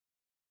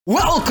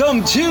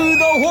Welcome to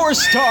the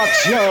Horse Talk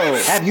Show.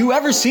 Have you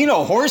ever seen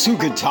a horse who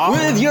could talk?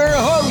 With your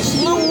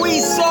host,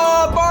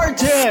 Louisa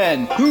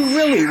Barton, who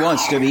really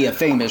wants to be a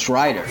famous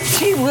rider.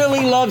 She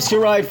really loves to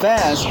ride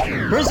fast.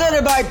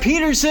 Presented by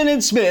Peterson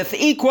and Smith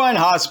Equine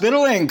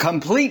Hospital and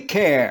Complete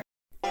Care.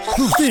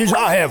 Truth is,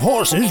 I have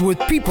horses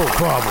with people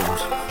problems.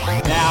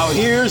 Now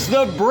here's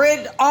the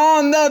Brit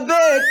on the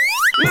bit,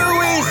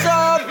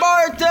 Louisa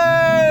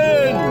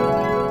Barton.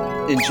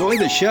 Enjoy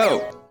the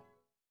show.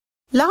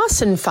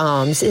 Larson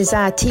Farms is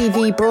our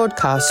TV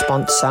broadcast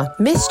sponsor.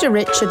 Mr.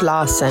 Richard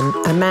Larson,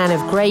 a man of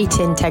great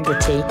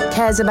integrity,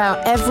 cares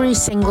about every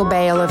single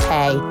bale of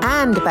hay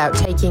and about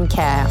taking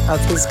care of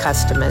his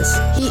customers.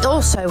 He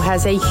also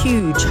has a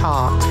huge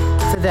heart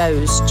for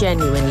those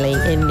genuinely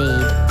in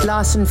need.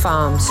 Larson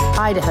Farms,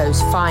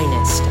 Idaho's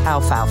finest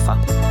alfalfa.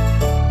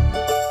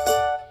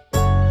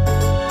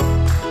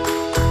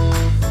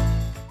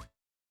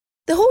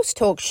 The Horse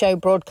Talk Show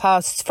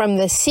broadcasts from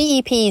the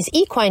CEP's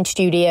Equine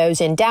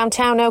Studios in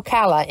downtown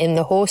Ocala in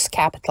the horse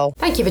capital.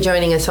 Thank you for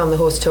joining us on the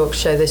Horse Talk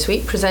Show this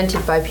week,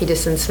 presented by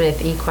Peterson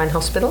Smith Equine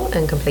Hospital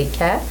and Complete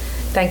Care.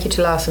 Thank you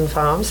to Larson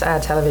Farms, our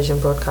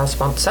television broadcast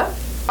sponsor.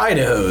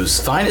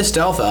 Idaho's finest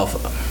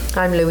alfalfa.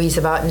 I'm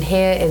Louisa Barton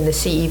here in the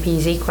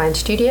CEP's Equine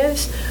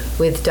Studios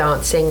with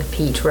dancing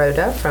Pete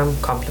Roder from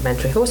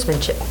Complimentary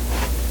Horsemanship.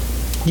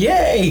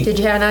 Yay! Did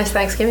you have a nice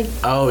Thanksgiving?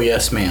 Oh,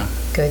 yes, ma'am.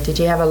 Good. Did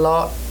you have a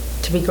lot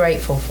to be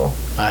grateful for?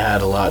 I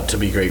had a lot to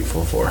be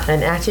grateful for.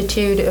 An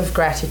attitude of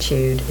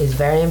gratitude is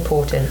very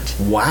important.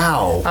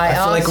 Wow. I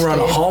feel like we're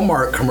on a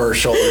Hallmark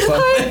commercial or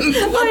something.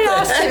 I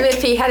asked him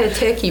if he had a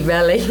turkey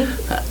belly.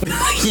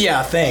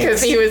 Yeah, thanks.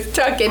 Because he was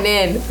tucking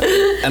in.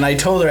 And I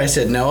told her, I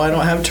said, no, I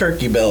don't have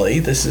turkey belly.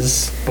 This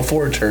is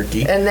before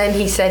turkey. And then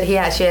he said he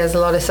actually has a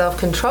lot of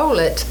self-control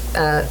at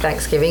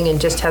Thanksgiving and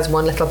just has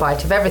one little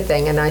bite of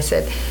everything. And I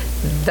said,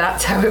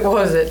 that's how it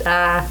was at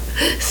our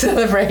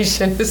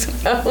celebration as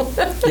well.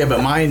 Yeah,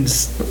 but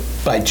mine's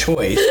by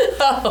choice.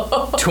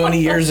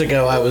 20 years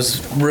ago, I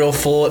was real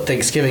full at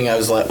Thanksgiving. I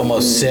was like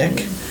almost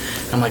sick.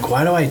 I'm like,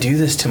 why do I do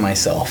this to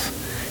myself?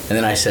 And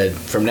then I said,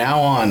 from now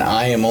on,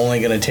 I am only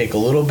going to take a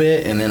little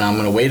bit, and then I'm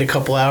going to wait a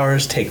couple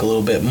hours, take a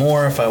little bit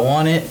more if I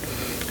want it.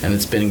 And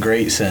it's been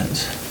great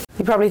since.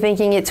 You're probably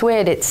thinking it's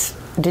weird.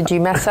 Did you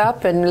mess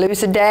up and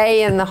lose a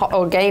day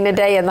or gain a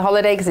day in the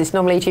holiday because it's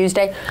normally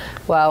Tuesday?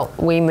 Well,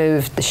 we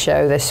moved the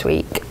show this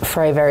week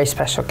for a very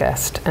special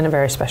guest and a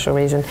very special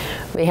reason.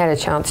 We had a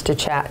chance to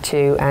chat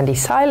to Andy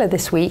Seiler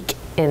this week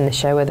in the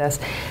show with us,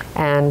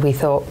 and we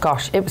thought,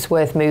 gosh, it was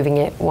worth moving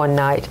it one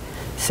night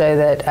so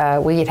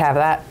that we could have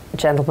that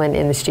gentleman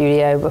in the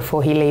studio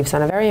before he leaves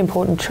on a very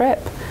important trip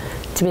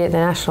to be at the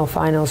National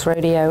Finals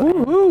Rodeo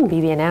and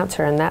be the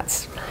announcer, and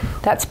that's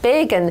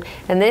big. And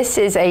this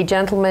is a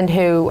gentleman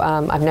who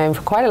I've known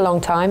for quite a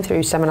long time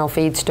through Seminole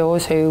Feed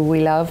Stores, who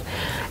we love,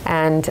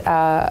 and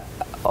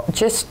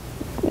just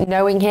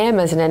knowing him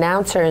as an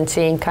announcer and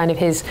seeing kind of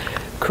his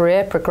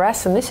career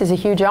progress, and this is a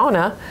huge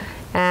honor.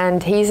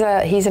 And he's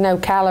an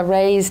Ocala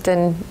raised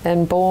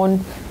and born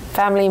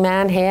family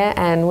man here,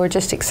 and we're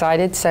just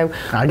excited. So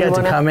I got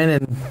to come in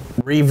and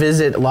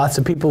revisit lots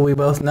of people we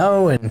both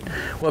know, and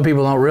what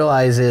people don't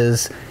realize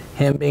is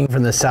him being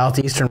from the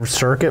Southeastern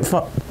Circuit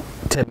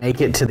to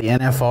make it to the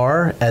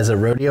NFR as a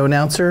rodeo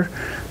announcer,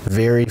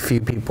 very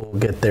few people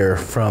get there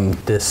from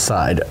this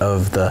side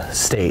of the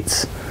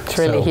states. It's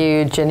really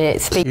huge, and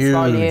it speaks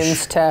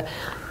volumes to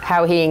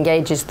how he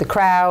engages the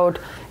crowd.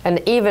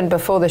 And even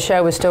before the show,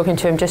 I was talking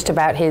to him just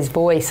about his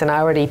voice, and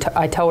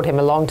I told him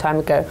a long time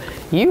ago,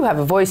 you have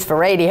a voice for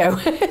radio.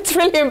 It's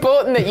really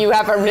important that you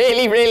have a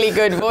really, really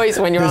good voice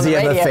when you're on the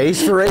radio. Does he have a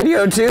face for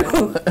radio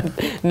too?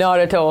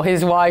 Not at all.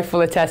 His wife will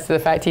attest to the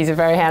fact he's a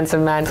very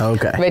handsome man.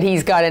 Okay. But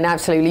he's got an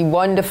absolutely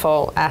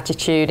wonderful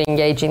attitude,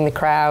 engaging the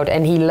crowd,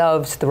 and he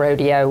loves the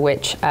rodeo,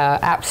 which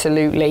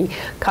absolutely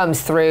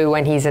comes through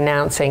when he's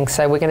announcing.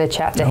 So we're going to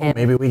chat to him.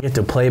 Maybe we get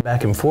to play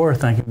back and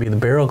forth. I can be the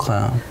barrel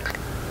clown.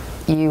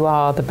 You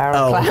are the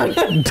barrel clown.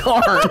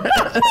 Darn.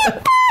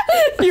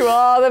 You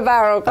are the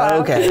barrel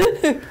clown.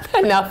 Okay.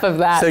 Enough of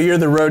that. So you're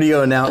the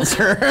rodeo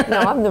announcer. No,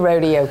 I'm the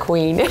rodeo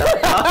queen.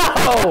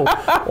 Oh,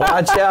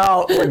 watch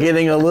out. We're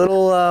getting a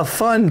little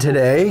fun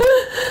today.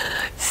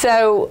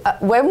 So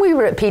when we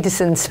were at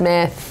Peterson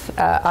Smith,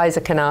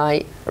 Isaac and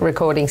I,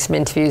 recording some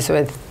interviews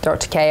with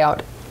Dr.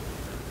 Kayot,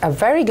 a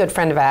very good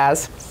friend of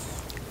ours,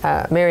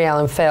 Mary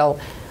Ellen Phil,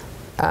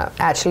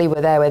 actually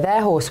were there with their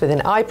horse with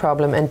an eye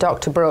problem, and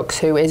Dr. Brooks,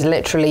 who is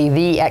literally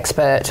the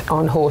expert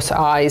on horse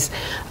eyes,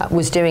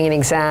 was doing an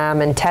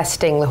exam and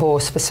testing the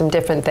horse for some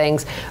different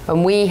things,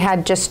 and we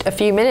had just a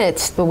few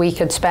minutes that we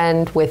could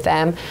spend with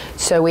them,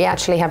 so we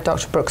actually have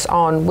Dr. Brooks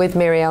on with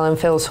Muriel and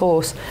Phil's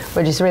horse,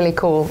 which is really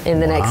cool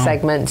in the next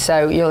segment,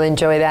 so you'll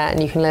enjoy that,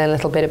 and you can learn a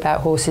little bit about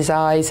horses'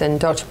 eyes, and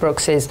Dr.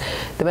 Brooks is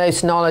the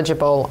most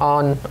knowledgeable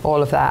on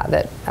all of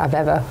that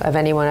of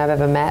anyone I've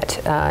ever met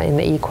in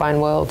the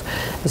equine world,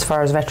 as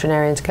far as as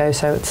veterinarians go.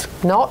 So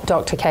it's not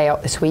Dr.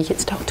 Chaot this week,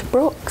 it's Dr.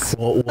 Brooks.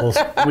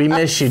 We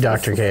miss you,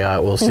 Dr.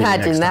 Chaot. We'll see you next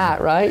time. Imagine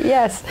that, right?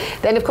 Yes.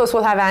 Then, of course,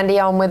 we'll have Andy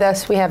on with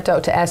us. We have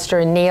Dr. Esther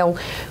and Neil.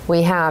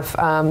 We have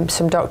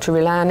some Dr.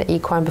 Rulan at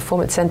Equine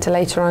Performance Centre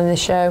later on in the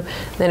show.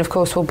 Then, of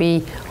course, will be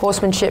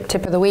Horsemanship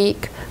Tip of the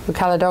Week,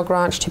 Ocala Dog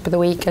Ranch Tip of the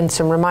Week, and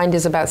some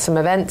reminders about some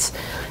events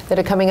that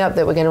are coming up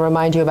that we're going to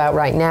remind you about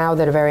right now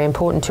that are very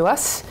important to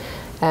us.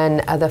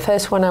 And the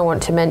first one I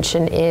want to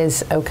mention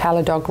is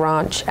Ocala Dog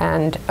Ranch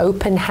and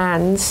Open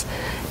Hands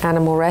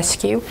Animal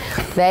Rescue.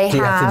 They do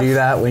you have to do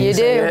that when you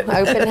say it?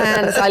 Open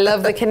Hands. I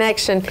love the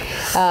connection.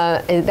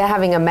 They're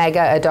having a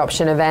mega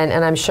adoption event,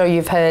 and I'm sure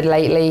you've heard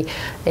lately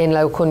in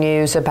local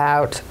news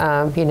about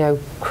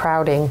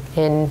crowding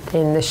in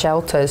the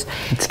shelters.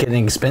 It's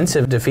getting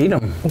expensive to feed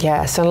them.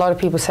 Yes, and a lot of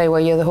people say,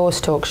 well, you're the horse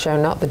talk show,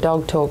 not the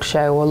dog talk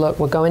show. Well, look,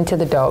 we're going to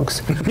the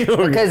dogs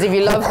because if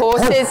you love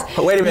horses.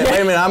 Wait a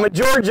minute. I'm a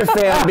Georgia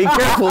fan. Be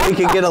careful, we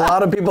could get a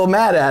lot of people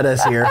mad at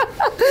us here.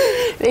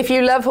 If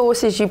you love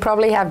horses, you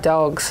probably have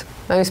dogs.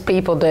 Most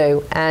people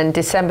do. And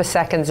December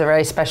 2nd is a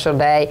very special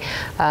day.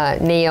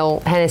 Neil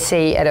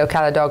Hennessy at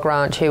Ocala Dog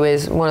Ranch, who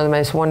is one of the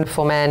most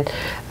wonderful men,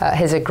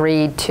 has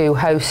agreed to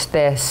host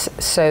this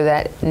so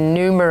that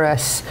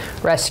numerous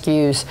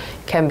rescues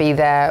can be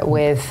there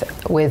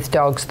with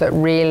dogs that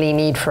really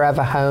need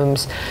forever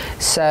homes.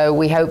 So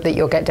we hope that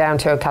you'll get down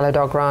to Ocala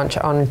Dog Ranch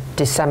on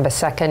December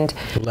 2nd.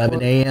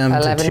 11 a.m.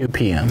 to 2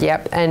 p.m.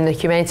 Yep, and the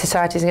Humane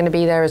Society is going to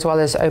be there, as well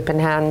as Open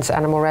Hands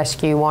Animal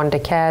Rescue, Wanda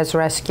Cares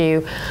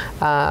Rescue,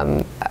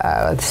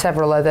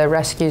 several other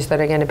rescues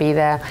that are going to be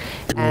there.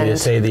 Do you need to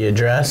say the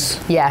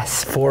address?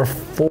 Yes.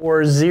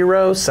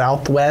 440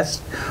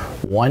 Southwest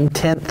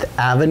 110th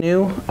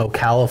Avenue,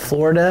 Ocala,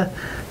 Florida,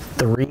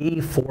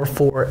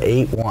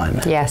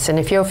 34481. Yes, and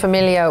if you're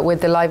familiar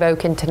with the Live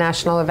Oak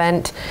International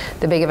event,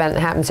 the big event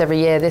that happens every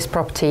year, this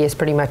property is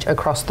pretty much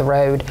across the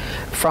road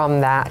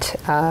from that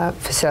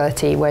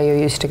facility where you're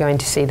used to going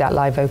to see that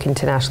Live Oak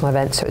International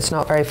event, so it's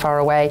not very far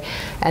away.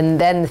 And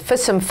then for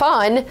some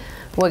fun,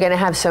 we're going to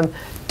have some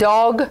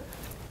dog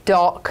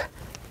dock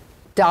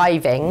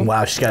diving.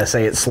 Wow, she's got to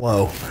say it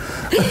slow.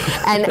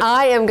 And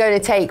I am going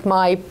to take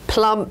my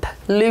plump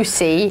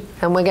Lucy,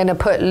 and we're going to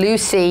put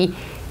Lucy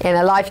in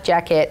a life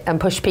jacket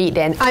and push Pete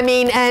in.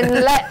 And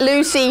let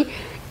Lucy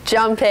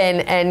jump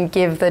in and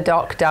give the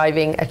dock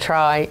diving a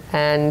try,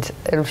 and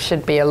it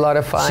should be a lot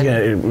of fun.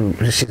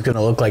 She's going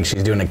to look like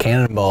she's doing a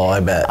cannonball, I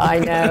bet. I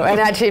know, and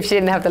actually if she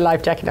didn't have the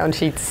life jacket on,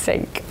 she'd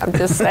sink. I'm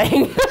just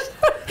saying.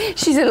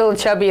 She's a little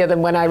chubbier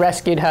than when I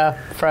rescued her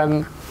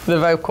from the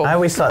vocal. I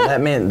always thought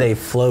that meant they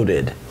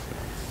floated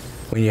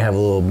when you have a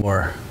little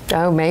more.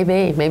 Oh,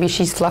 maybe. Maybe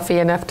she's fluffy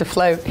enough to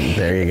float.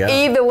 There you go.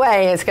 Either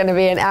way, it's going to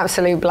be an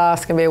absolute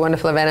blast. It's going to be a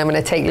wonderful event. I'm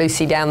going to take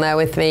Lucy down there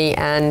with me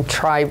and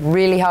try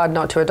really hard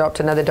not to adopt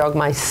another dog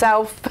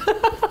myself.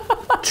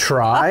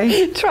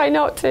 Try? Try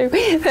not to.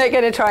 They're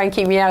going to try and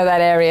keep me out of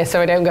that area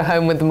so I don't go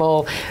home with them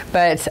all.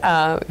 But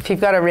if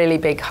you've got a really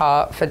big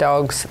heart for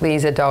dogs,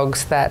 these are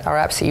dogs that are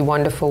absolutely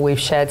wonderful. We've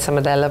shared some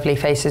of their lovely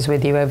faces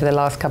with you over the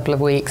last couple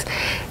of weeks,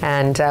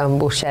 and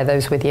we'll share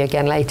those with you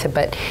again later.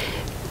 But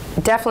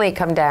definitely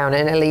come down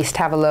and at least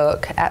have a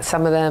look at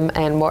some of them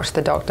and watch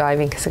the dock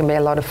diving, because it's going to be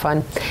a lot of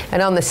fun.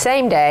 And on the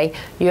same day,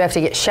 you have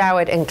to get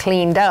showered and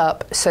cleaned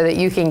up so that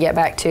you can get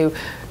back to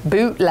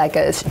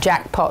bootleggers,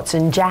 jackpots,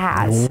 and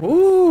jazz.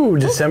 Ooh,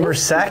 December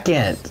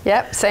 2nd.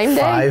 Yep, same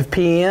day. 5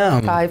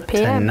 p.m. 5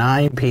 p.m. to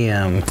 9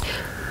 p.m.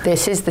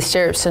 This is the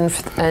Stirrups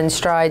and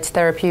Strides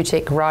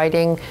Therapeutic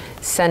Riding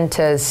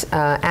Centre's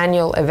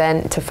annual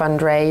event to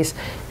fundraise.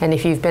 And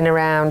if you've been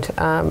around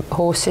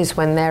horses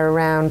when they're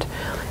around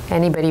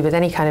anybody with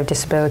any kind of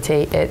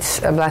disability,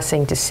 it's a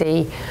blessing to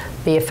see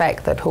the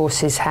effect that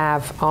horses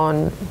have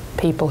on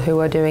people who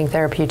are doing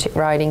therapeutic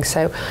riding.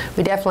 So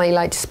we definitely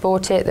like to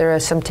support it. There are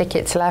some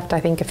tickets left,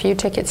 I think a few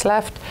tickets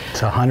left.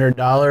 It's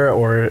 $100,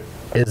 or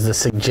is the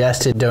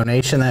suggested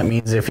donation. That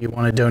means if you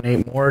want to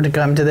donate more to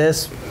come to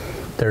this,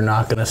 they're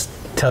not going to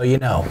tell you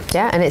no.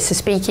 Yeah, and it's a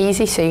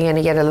speakeasy, so you're going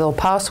to get a little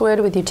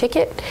password with your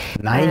ticket.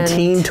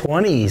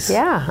 1920s.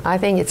 Yeah, I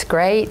think it's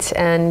great,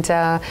 and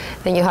then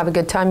you'll have a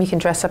good time. You can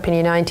dress up in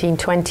your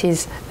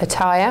 1920s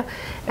attire,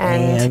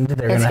 and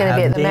they're it's going to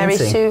be at the Mary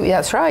dancing. Sue.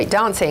 That's right,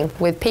 dancing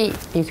with Pete.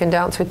 You can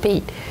dance with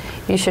Pete.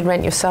 You should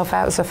rent yourself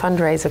out as a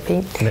fundraiser,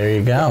 Pete. There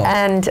you go.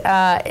 And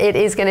it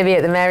is going to be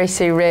at the Mary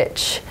Sue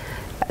Rich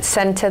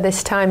Centre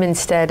this time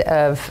instead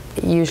of,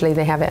 usually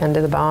they have it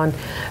under the barn.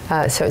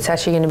 So it's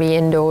actually going to be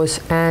indoors,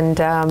 and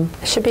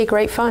it should be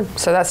great fun.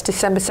 So that's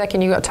December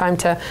 2nd. You've got time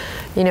to,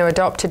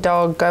 adopt a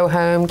dog, go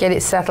home, get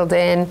it settled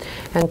in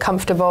and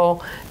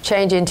comfortable,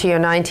 change into your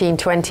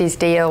 1920s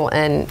deal,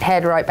 and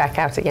head right back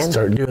out again.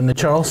 Start doing the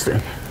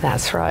Charleston.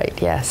 That's right,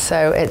 yes.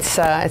 So it's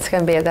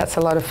going to be, that's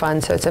a lot of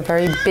fun. So it's a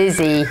very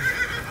busy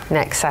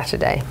next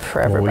Saturday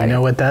for everybody. Well, we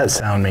know what that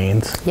sound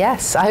means.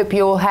 Yes, I hope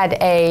you all had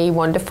a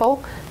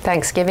wonderful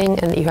Thanksgiving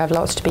and that you have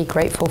lots to be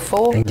grateful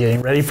for. And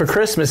getting ready for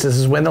Christmas. This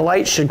is when the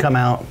lights should come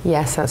out.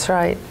 Yes, that's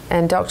right.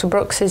 And Dr.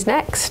 Brooks is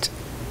next.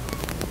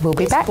 We'll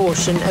be back. This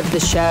portion of the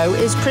show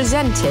is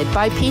presented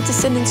by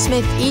Peterson and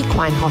Smith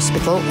Equine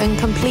Hospital and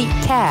Complete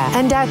Care.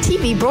 And our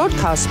TV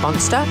broadcast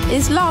sponsor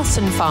is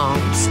Larson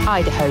Farms,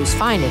 Idaho's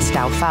finest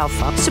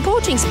alfalfa.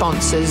 Supporting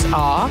sponsors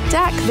are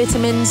DAC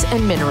Vitamins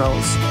and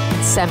Minerals,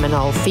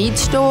 Seminole Feed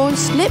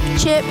Stores, Lip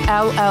Chip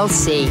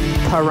LLC,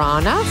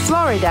 Piranha,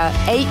 Florida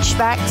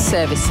HVAC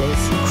Services,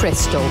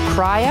 Crystal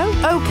Cryo,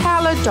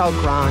 Ocala Dog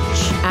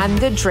Ranch, and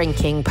The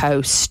Drinking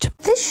Post.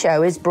 This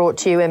show is brought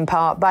to you in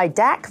part by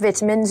DAC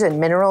Vitamins and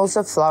Minerals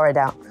of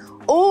Florida.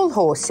 All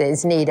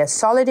horses need a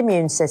solid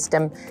immune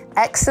system,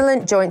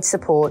 excellent joint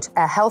support,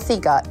 a healthy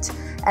gut,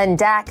 and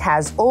DAC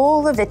has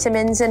all the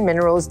vitamins and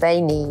minerals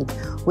they need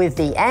with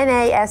the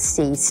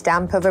NASC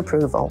stamp of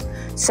approval.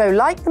 So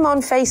like them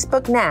on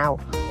Facebook now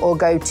or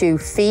go to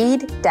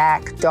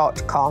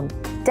feeddac.com.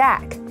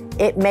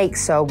 DAC, it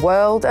makes a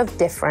world of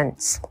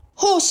difference.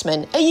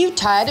 Horsemen, are you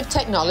tired of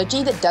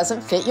technology that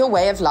doesn't fit your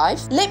way of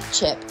life? Lip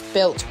Chip,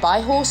 built by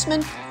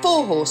horsemen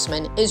for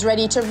horsemen, is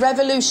ready to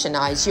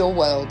revolutionize your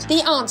world.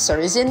 The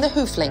answer is in the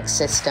HoofLink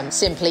system.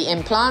 Simply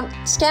implant,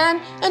 scan,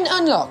 and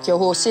unlock your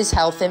horse's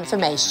health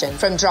information.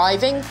 From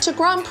driving to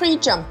Grand Prix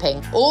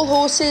jumping, all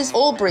horses,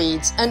 all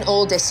breeds, and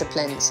all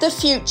disciplines. The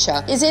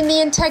future is in the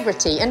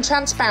integrity and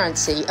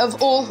transparency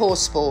of all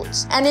horse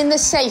sports and in the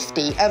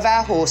safety of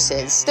our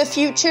horses. The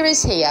future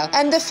is here,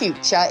 and the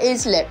future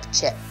is Lip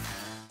Chip.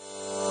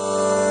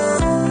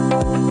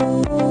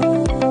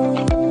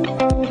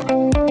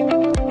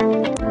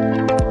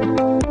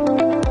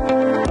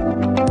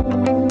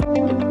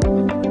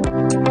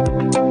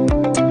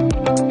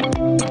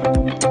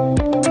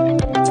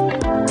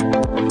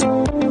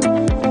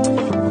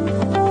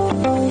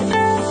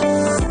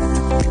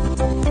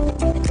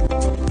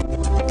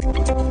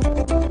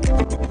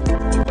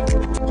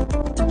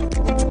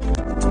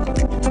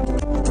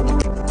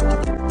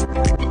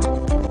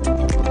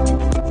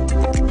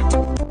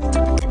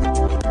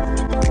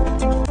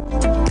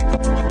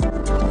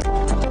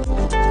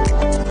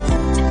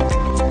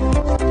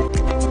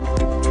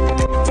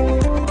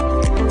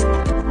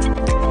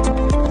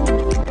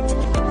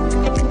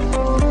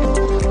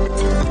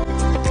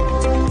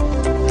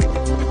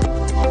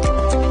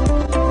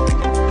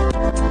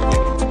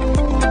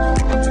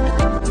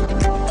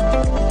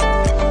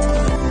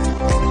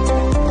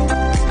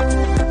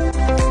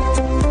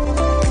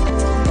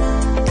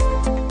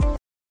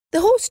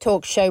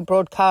 Talk show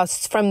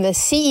broadcasts from the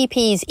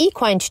CEP's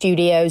Equine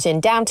Studios in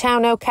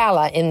downtown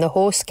Ocala in the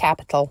horse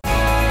capital.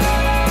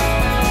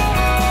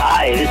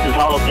 Hi, this is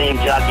Hall of Fame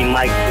jockey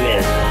Mike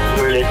Smith.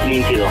 You're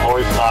listening to the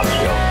Horse Talk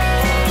Show.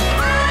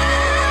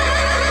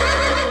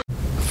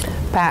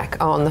 Back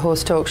on the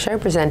Horse Talk Show,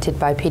 presented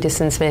by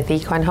Peterson Smith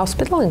Equine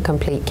Hospital and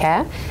Complete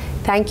Care.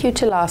 Thank you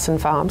to Larson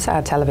Farms,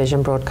 our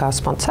television broadcast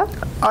sponsor.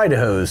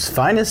 Idaho's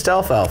finest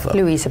alfalfa.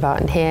 Louisa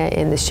Barton here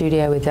in the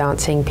studio with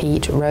Dancing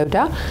Pete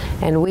Roda,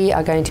 and we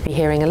are going to be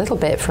hearing a little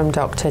bit from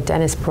Dr.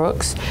 Dennis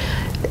Brooks.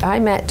 I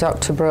met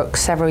Dr.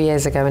 Brooks several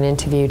years ago and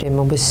interviewed him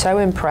and was so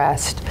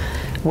impressed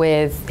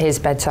with his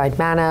bedside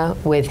manner,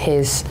 with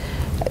his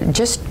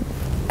just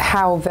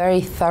how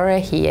very thorough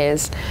he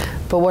is.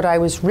 But what I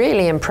was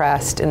really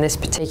impressed in this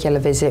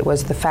particular visit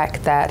was the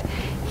fact that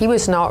he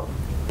was not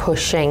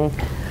pushing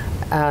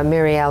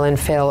Muriel and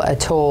Phil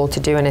at all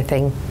to do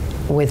anything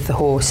with the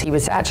horse. He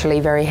was actually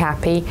very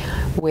happy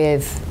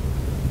with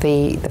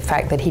the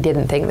fact that he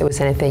didn't think there was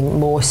anything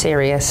more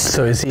serious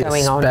So is he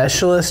going a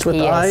specialist with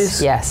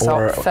eyes? Yes.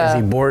 Or is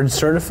he board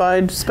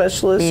certified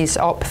specialist? He's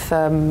yes,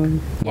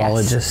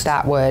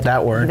 that word.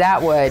 That word.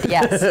 That word,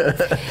 yes.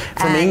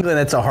 From England,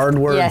 it's a hard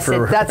word yes,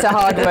 for... that's a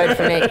hard word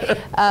for me.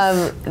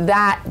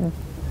 That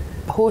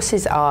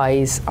horse's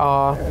eyes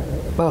are...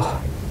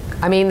 Oh,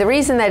 I mean, the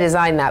reason they're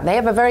designed that, they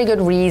have a very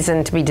good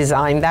reason to be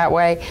designed that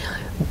way,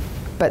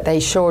 but they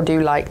sure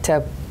do like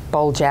to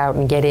bulge out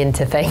and get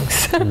into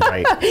things.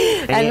 Right.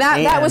 and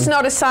that was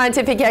not a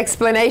scientific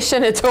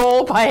explanation at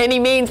all by any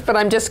means, but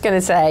I'm just going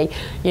to say,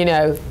 you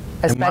know,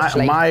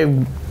 especially...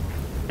 My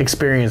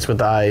experience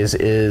with eyes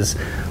is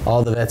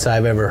all the vets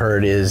I've ever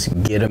heard is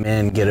get them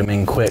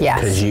in quick,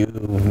 because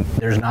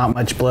there's not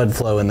much blood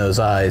flow in those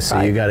eyes, so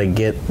you got to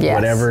get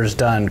whatever's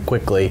done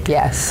quickly.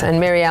 Yes, and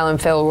Muriel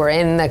and Phil were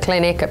in the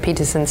clinic at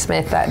Peterson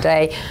Smith that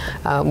day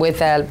with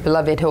their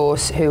beloved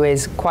horse, who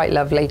is quite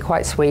lovely,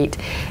 quite sweet,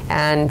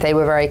 and they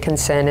were very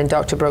concerned, and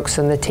Dr. Brooks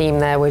and the team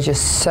there were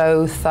just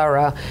so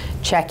thorough,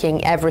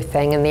 checking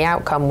everything, and the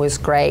outcome was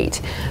great.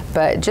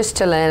 But just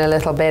to learn a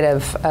little bit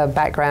of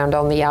background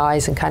on the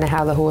eyes and kind of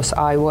how the horse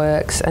eye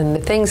works and the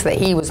things that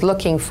he was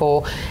looking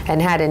for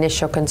and had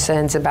initial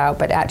concerns about,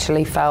 but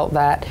actually felt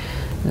that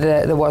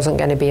there wasn't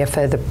going to be a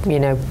further,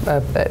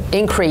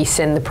 increase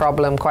in the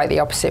problem. Quite the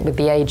opposite with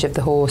the age of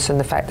the horse and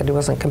the fact that he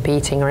wasn't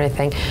competing or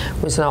anything,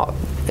 was not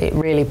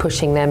really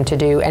pushing them to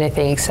do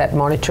anything except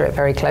monitor it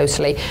very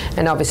closely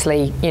and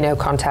obviously,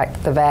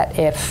 contact the vet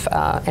if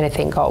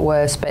anything got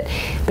worse. But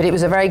it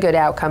was a very good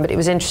outcome. But it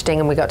was interesting,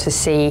 and we got to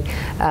see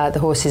the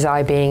horse's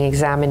eye being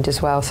examined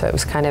as well. So it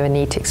was kind of a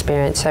neat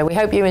experience. So we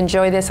hope you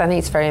enjoy this. I think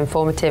it's very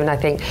informative, and I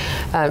think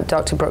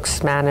Dr.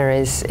 Brooks' manner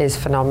is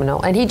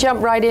phenomenal. And he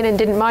jumped right in and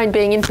didn't mind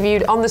being being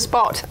interviewed on the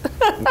spot.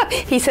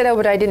 He said, "Oh,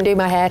 but I didn't do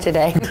my hair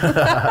today."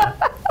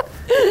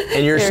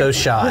 And you're so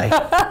shy.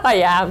 I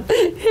am.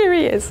 Here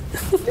he is.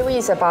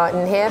 Louisa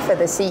Barton here for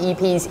the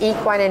CEP's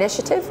Equine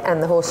Initiative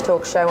and the Horse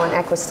Talk Show on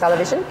Equus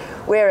Television.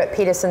 We're at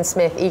Peterson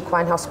Smith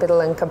Equine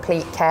Hospital and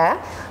Complete Care.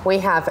 We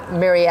have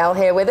Muriel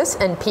here with us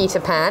and Peter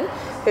Pan,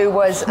 who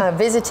was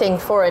visiting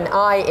for an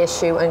eye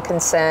issue and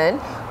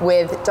concern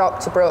with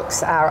Dr.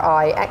 Brooks, our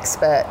eye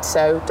expert.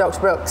 So, Dr.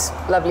 Brooks,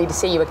 lovely to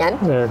see you again.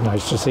 Very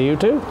nice to see you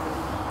too.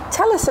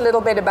 Tell us a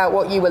little bit about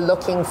what you were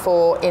looking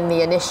for in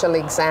the initial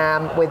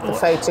exam with the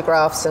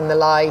photographs and the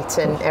light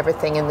and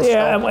everything in the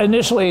Yeah, scope.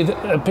 initially,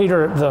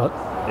 Peter,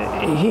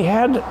 he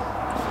had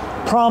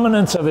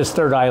prominence of his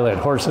third eyelid.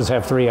 Horses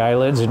have 3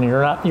 eyelids, and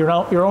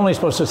you're only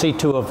supposed to see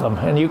 2 of them,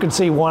 and you can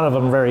see one of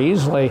them very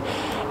easily.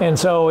 And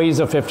so he's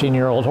a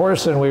 15-year-old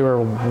horse, and we were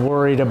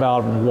worried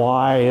about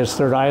why his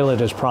third eyelid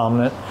is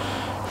prominent.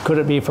 Could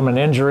it be from an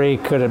injury?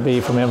 Could it be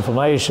from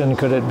inflammation?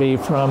 Could it be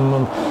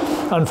from,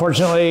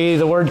 unfortunately,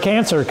 the word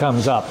cancer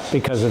comes up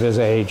because of his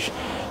age.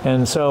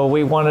 And so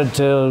we wanted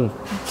to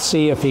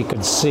see if he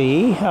could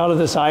see out of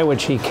this eye,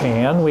 which he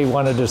can. We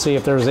wanted to see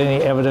if there was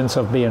any evidence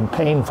of being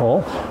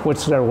painful,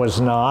 which there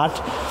was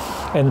not.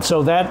 And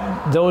so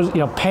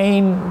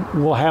pain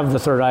will have the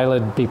third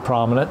eyelid be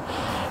prominent.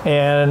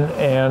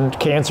 And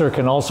cancer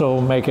can also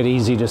make it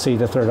easy to see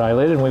the third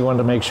eyelid, and we wanted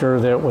to make sure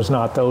that it was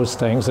not those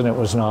things, and it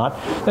was not.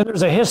 Then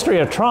there's a history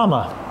of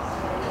trauma.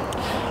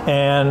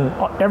 And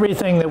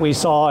everything that we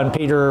saw, and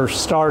Peter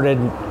started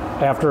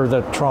after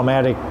the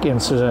traumatic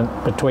incident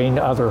between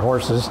other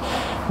horses,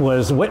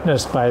 was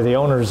witnessed by the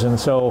owners. And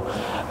so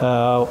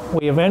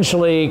we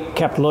eventually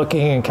kept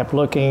looking,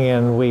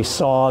 and we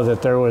saw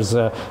that there was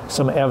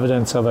some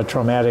evidence of a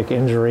traumatic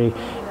injury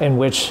in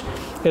which,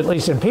 at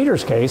least in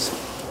Peter's case,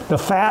 the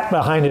fat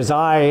behind his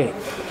eye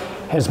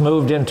has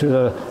moved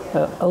into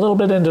a little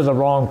bit into the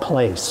wrong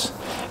place.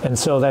 And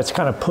so that's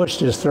kind of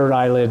pushed his third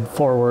eyelid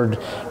forward,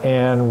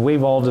 and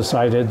we've all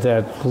decided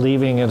that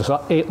leaving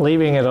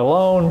it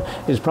alone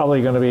is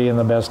probably going to be in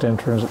the best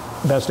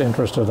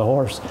interest of the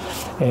horse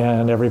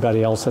and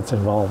everybody else that's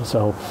involved.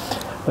 So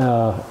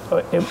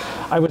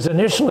I was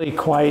initially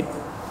quite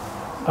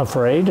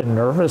afraid and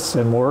nervous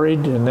and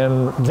worried, and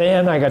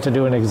then I got to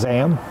do an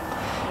exam,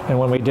 and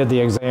when we did the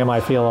exam,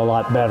 I feel a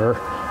lot better.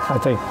 I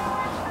think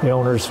the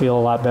owners feel a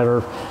lot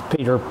better.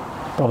 Peter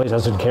probably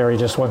doesn't care. He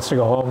just wants to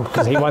go home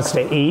because he wants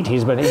to eat.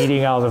 He's been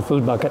eating out of the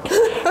food bucket,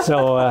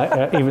 so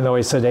even though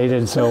he's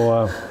sedated.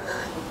 So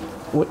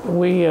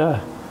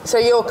So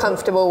you're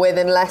comfortable with,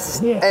 unless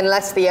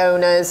the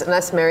owners,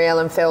 unless Muriel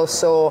and Phil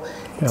saw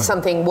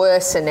something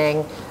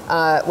worsening,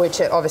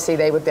 which obviously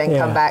they would then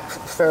come back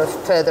for a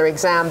further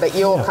exam, but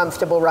you're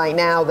comfortable right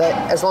now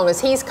that as long as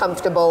he's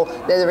comfortable,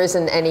 there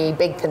isn't any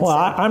big concern.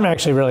 Well, I'm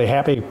actually really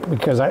happy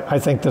because I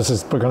think this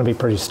is going to be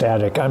pretty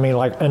static. I mean,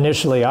 like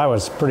initially I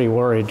was pretty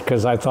worried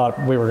because I thought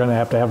we were going to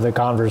have the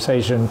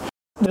conversation.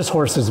 This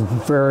horse is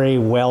very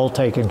well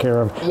taken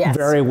care of,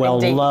 very well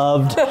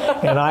loved,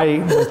 and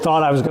I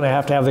thought I was going to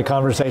have the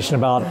conversation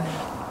about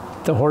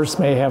the horse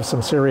may have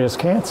some serious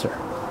cancer.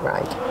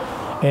 Right.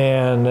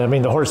 And I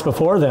mean, the horse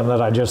before them that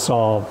I just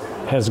saw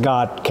has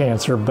got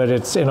cancer, but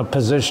it's in a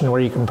position where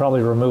you can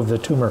probably remove the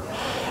tumor.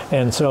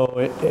 And so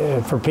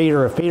for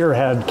Peter, if Peter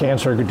had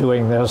cancer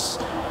doing this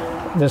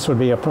would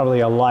be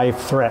probably a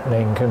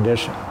life-threatening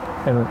condition.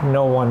 And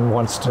no one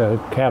wants to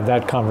have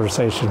that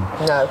conversation.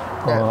 No.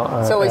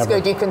 It's always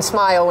good. You can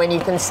smile when you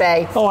can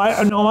say. Oh,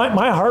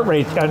 my heart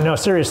rate, no,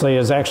 seriously,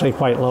 is actually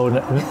quite low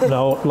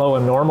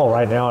and normal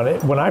right now.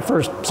 And when I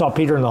first saw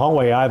Peter in the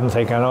hallway, I'm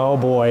thinking, oh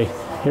boy,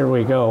 here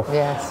we go.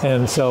 Yes.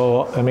 And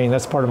so, I mean,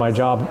 that's part of my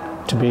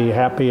job, to be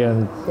happy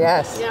and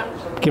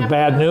give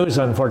bad news,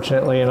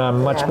 unfortunately, and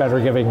I'm much better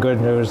giving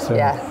good news.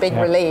 Big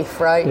relief,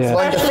 right? Yeah. It's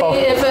wonderful.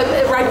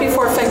 Actually, right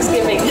before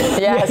Thanksgiving.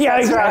 Yes,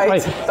 that's exactly.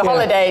 right. The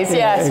holidays,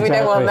 exactly. We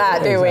don't want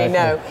that, do we?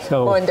 No.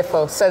 So,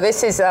 wonderful. So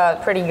this is a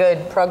pretty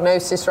good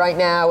prognosis right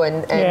now,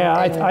 and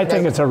I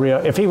think it's a real.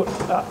 If he,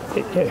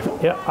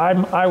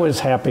 I was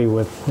happy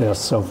with this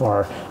so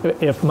far.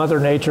 If Mother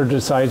Nature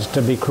decides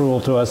to be cruel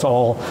to us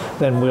all,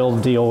 then we'll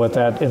deal with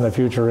that in the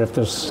future if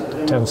this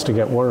tends to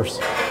get worse.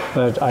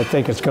 But I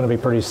think it's going to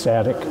be pretty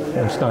static.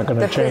 It's not going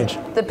to change.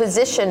 The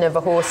position of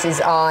a horse's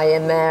eye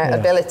and their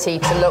ability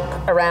to look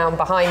around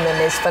behind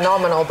them is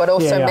phenomenal, but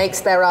also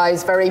makes their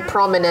eyes very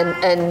prominent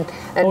and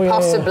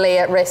possibly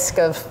at risk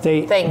of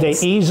things. They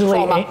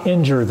easily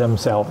injure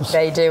themselves.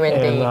 They do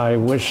indeed. And I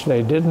wish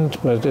they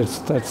didn't, but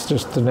that's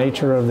just the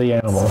nature of the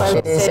animal. Well,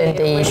 it is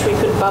indeed. I wish we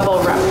could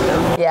bubble wrap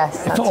them.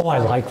 Yes. I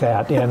like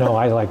that. Yeah, no,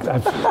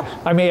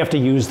 I may have to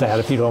use that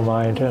if you don't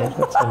mind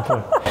at some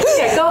point.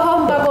 Yeah, go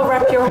home, bubble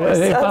wrap your horse.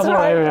 That's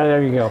right.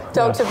 There you go.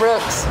 Dr.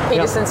 Brooks,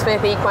 Peterson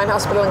Smith Equine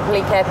Hospital and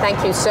Complete Care,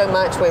 thank you so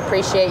much. We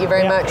appreciate you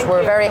very much.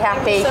 We're very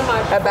happy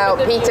about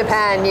Peter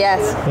Pan.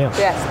 Yes,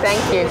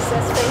 thank you.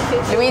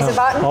 Thank you. Louisa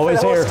Barton for Always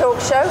the Horse here. Talk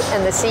Show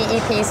and the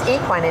CEP's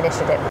Equine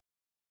Initiative.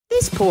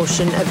 This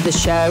portion of the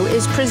show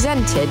is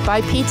presented by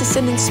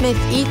Peterson and Smith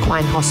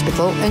Equine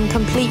Hospital and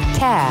Complete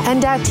Care,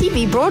 and our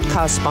TV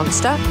broadcast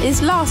sponsor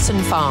is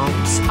Larson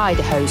Farms,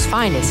 Idaho's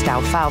finest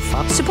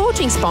alfalfa.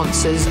 Supporting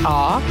sponsors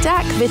are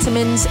DAC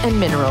Vitamins and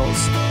Minerals,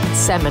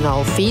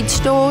 Seminole Feed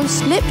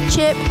Stores, Lip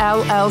Chip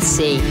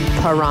LLC,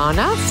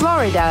 Piranha,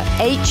 Florida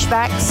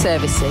HVAC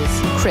Services,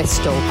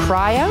 Crystal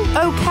Cryo,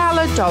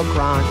 Ocala Dog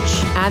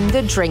Ranch, and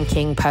The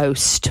Drinking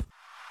Post.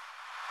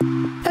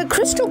 At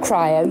Crystal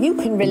Cryo, you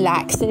can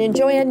relax and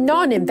enjoy a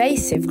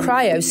non-invasive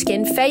cryo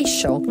skin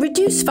facial.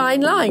 Reduce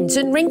fine lines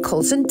and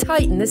wrinkles and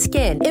tighten the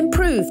skin.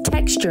 Improve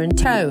texture and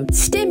tone.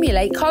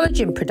 Stimulate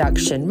collagen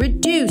production.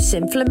 Reduce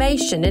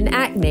inflammation and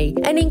acne.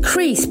 And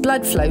increase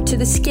blood flow to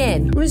the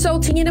skin,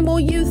 resulting in a more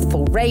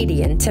youthful,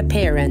 radiant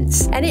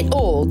appearance. And it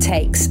all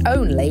takes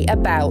only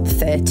about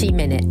 30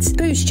 minutes.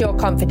 Boost your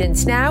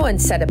confidence now and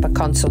set up a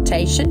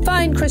consultation.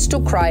 Find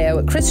Crystal Cryo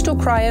at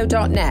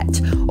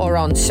crystalcryo.net or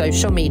on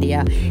social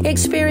media.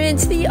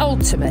 Experience the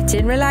ultimate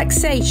in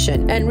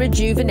relaxation and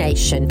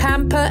rejuvenation.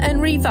 Pamper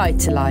and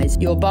revitalize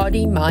your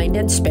body, mind,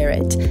 and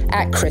spirit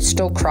at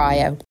Crystal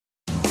Cryo.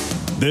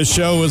 This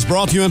show is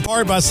brought to you in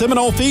part by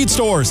Seminole Feed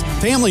Stores,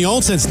 family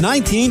owned since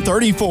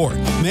 1934.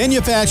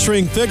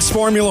 Manufacturing fixed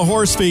formula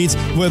horse feeds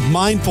with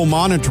mindful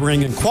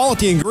monitoring and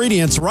quality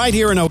ingredients right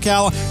here in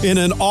Ocala in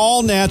an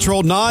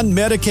all-natural,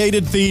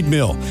 non-medicated feed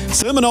mill.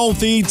 Seminole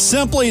Feed,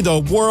 simply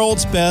the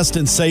world's best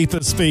and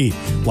safest feed.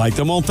 Like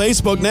them on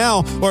Facebook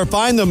now or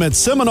find them at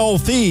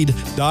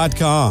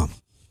SeminoleFeed.com.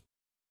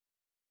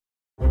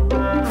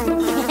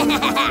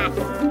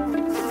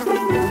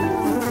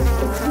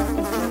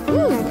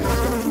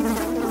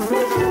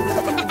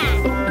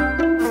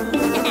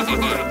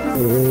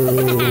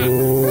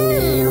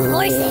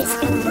 Horses.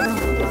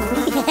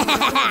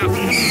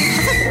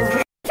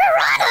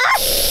 Piranha!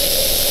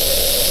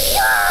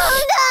 Oh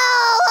no!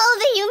 Oh,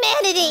 the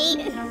humanity!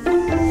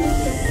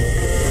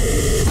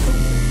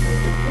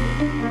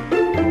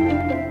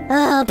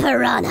 Oh,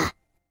 piranha.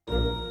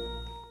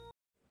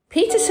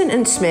 Peterson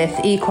and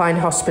Smith Equine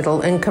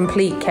Hospital and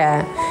Complete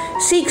Care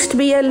seeks to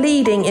be a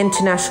leading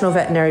international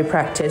veterinary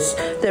practice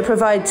that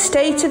provides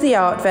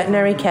state-of-the-art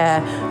veterinary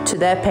care to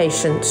their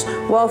patients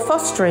while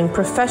fostering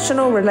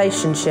professional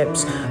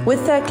relationships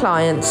with their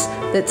clients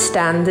that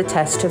stand the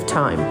test of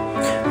time.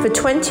 For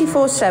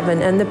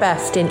 24/7 and the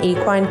best in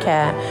equine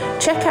care,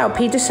 check out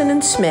Peterson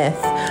and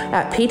Smith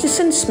at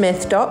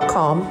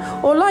petersonsmith.com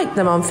or like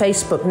them on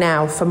Facebook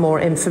now for more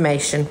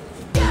information.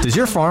 Does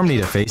your farm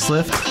need a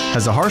facelift?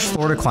 Has the harsh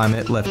Florida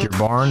climate left your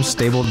barns,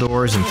 stable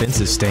doors, and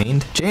fences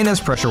stained? J&S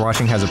Pressure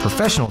Washing has a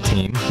professional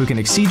team who can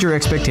exceed your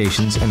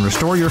expectations and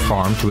restore your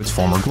farm to its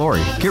former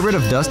glory. Get rid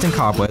of dust and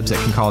cobwebs that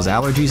can cause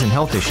allergies and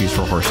health issues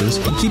for horses,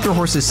 and keep your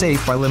horses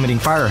safe by limiting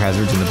fire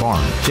hazards in the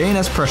barn.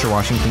 J&S Pressure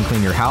Washing can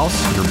clean your house,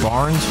 your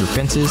barns, your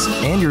fences,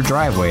 and your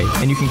driveway,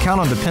 and you can count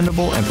on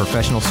dependable and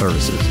professional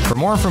services. For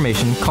more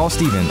information, call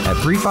Stephen at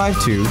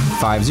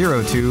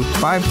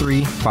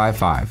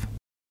 352-502-5355.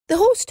 The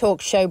Horse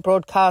Talk Show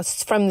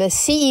broadcasts from the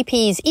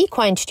CEP's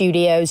Equine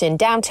Studios in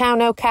downtown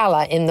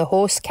Ocala in the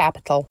horse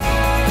capital.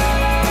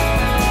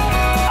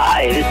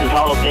 Hi, this is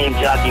Hall of Fame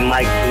jockey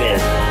Mike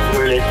Smith.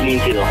 You're listening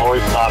to the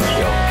Horse Talk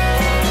Show.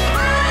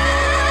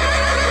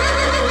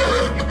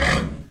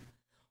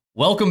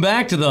 Welcome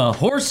back to the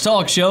Horse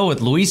Talk Show with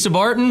Louisa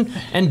Barton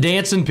and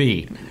Dancing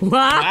Pete.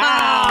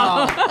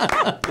 Wow.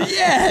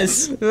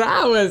 Yes.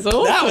 That was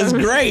awesome. That was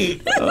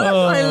great.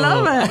 I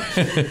love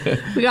it.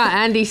 We got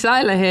Andy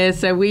Seiler here,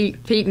 so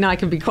Pete and I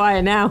can be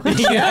quiet now.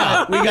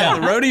 Yeah, we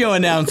got the rodeo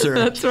announcer.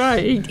 That's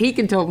right. He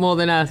can talk more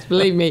than us,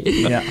 believe me.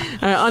 Yeah.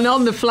 And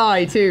on the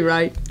fly too,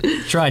 right?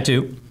 Try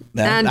to.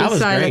 Andy that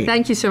was Seiler, great.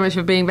 thank you so much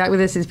for being back with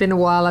us. It's been a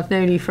while. I've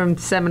known you from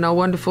Seminole,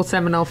 wonderful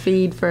Seminole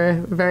Feed for a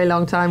very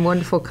long time.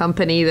 Wonderful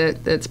company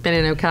that's been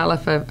in Ocala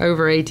for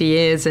over 80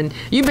 years. And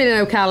you've been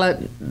in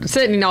Ocala,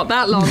 certainly not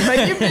that long,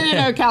 but you've been in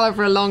Ocala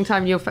for a long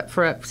time,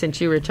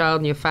 since you were a child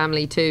and your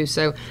family too.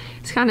 So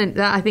it's kind of,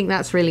 I think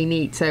that's really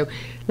neat. So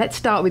let's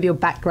start with your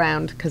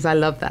background, because I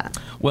love that.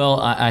 Well,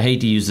 I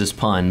hate to use this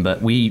pun,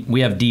 but we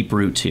have deep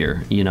roots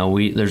here. You know,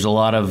 there's a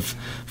lot of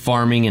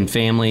farming and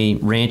family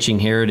ranching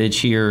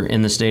heritage here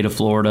in the state of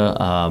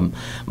Florida.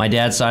 My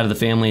dad's side of the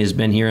family has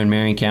been here in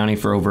Marion County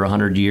for over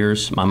 100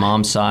 years. My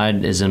mom's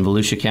side is in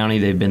Volusia County.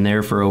 They've been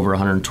there for over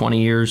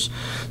 120 years.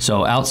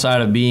 So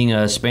outside of being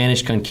a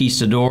Spanish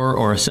conquistador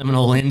or a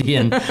Seminole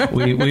Indian,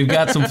 we've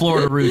got some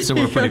Florida roots that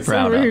we're pretty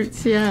proud of.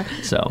 Roots, yeah.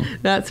 So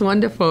that's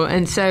wonderful.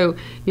 And so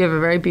you have a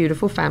very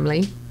beautiful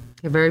family,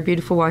 a very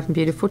beautiful wife and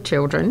beautiful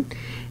children,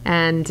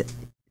 and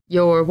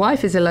your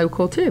wife is a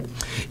local too.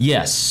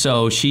 Yes,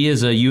 so she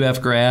is a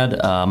UF grad.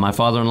 My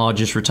father-in-law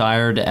just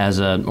retired as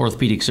an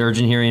orthopedic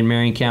surgeon here in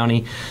Marion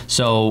County.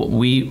 So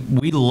we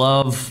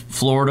love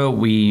Florida.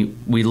 We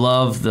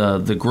love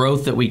the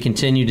growth that we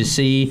continue to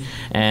see,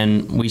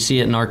 and we see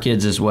it in our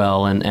kids as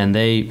well. And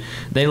they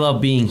love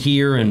being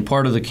here and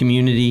part of the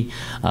community.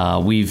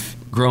 We've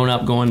grown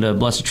up going to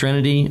Blessed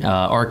Trinity.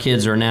 Our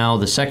kids are now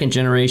the second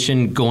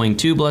generation going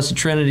to Blessed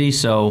Trinity,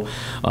 so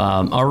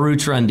our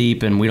roots run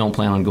deep and we don't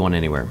plan on going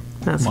anywhere.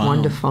 That's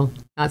wonderful.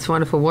 That's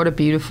wonderful. What a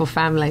beautiful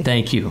family.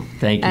 Thank you.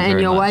 Thank you and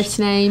very your much. wife's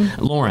name?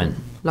 Lauren.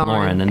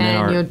 And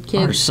then your kids?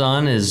 Our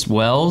son is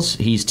Wells.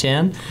 He's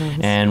 10. Yes.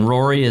 And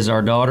Rory is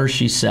our daughter.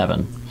 She's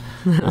 7.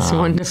 That's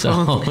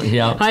wonderful. So,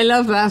 yeah. I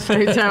love that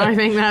photo. I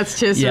think that's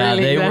just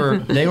really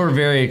they were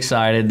very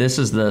excited. This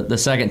is the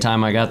second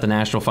time I got the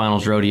National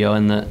Finals Rodeo,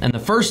 and the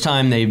first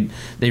time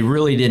they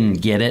really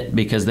didn't get it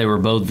because they were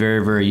both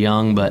very, very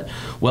young. But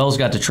Wells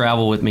got to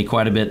travel with me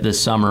quite a bit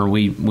this summer.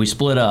 We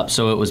split up,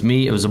 so it was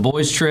me. It was a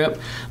boys' trip.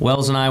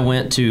 Wells and I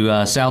went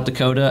to South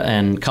Dakota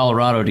and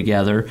Colorado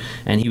together,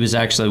 and he was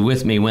actually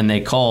with me when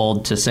they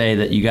called to say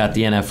that you got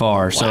the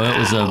NFR. So It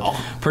was a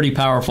pretty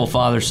powerful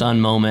father-son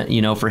moment,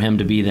 for him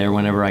to be there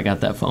whenever I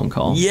got that phone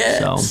call.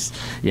 Yes. So,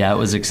 yeah, it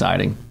was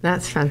exciting.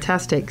 That's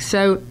fantastic.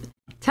 So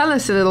tell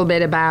us a little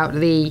bit about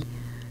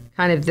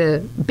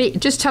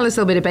just tell us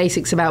a little bit of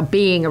basics about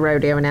being a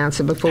rodeo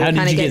announcer before we kind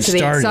of get to the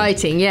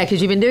exciting. Yeah,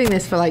 because you've been doing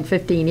this for like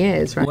 15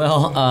 years, right?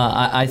 Well,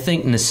 I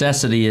think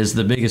necessity is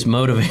the biggest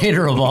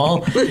motivator of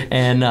all.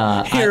 And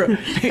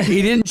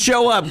he didn't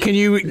show up. Can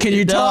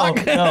you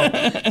talk?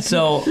 No.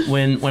 So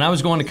when I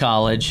was going to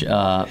college,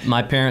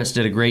 my parents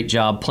did a great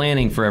job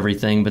planning for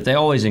everything, but they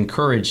always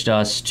encouraged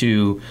us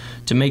to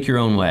make your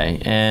own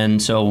way. And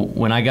so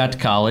when I got to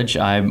college,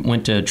 I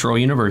went to Troy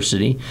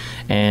University,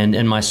 and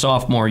in my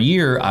sophomore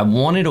year, I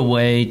wanted a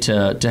way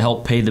to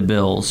help pay the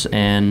bills.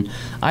 And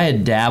I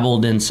had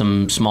dabbled in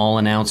some small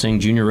announcing,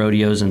 junior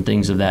rodeos and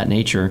things of that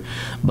nature,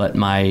 but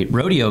my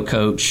rodeo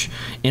coach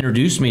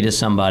introduced me to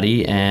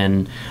somebody,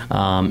 and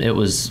it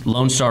was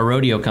Lone Star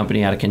Rodeo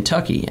Company out of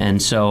Kentucky.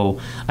 And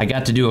so I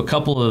got to do a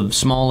couple of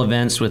small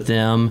events with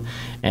them,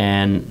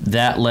 and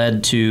that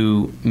led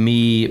to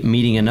me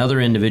meeting another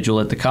individual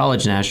at the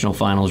College National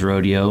Finals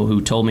Rodeo who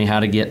told me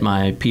how to get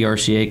my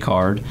PRCA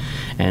card,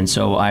 and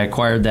so I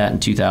acquired that in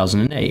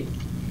 2008.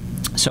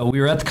 So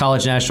we were at the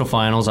College National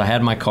Finals. I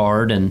had my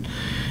card, and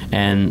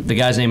the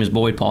guy's name is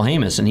Boyd Paul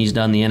Hamus, and he's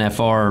done the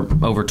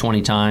NFR over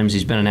 20 times.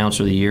 He's been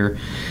announcer of the year.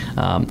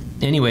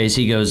 Anyways,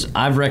 he goes,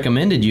 I've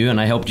recommended you,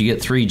 and I helped you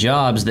get 3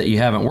 jobs that you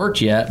haven't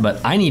worked yet, but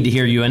I need to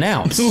hear you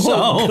announce.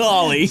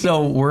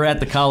 So we're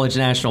at the College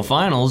National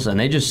Finals, and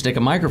they just stick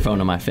a microphone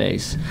to my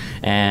face.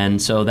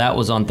 And so that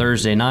was on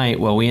Thursday night.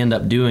 Well, we end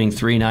up doing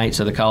 3 nights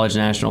of the College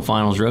National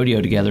Finals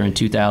Rodeo together in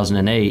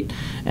 2008,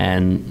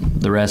 and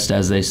the rest,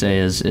 as they say,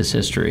 is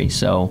history.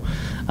 So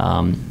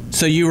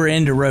you were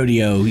into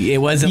rodeo. It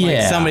wasn't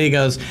like somebody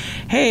goes,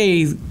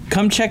 hey,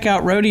 come check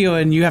out rodeo,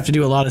 and you have to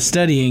do a lot of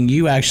studying.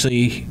 You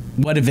actually,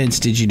 what events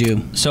did you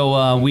do?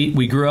 So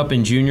we grew up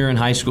in junior and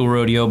high school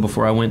rodeo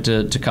before I went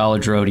to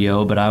college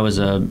rodeo, but I was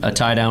a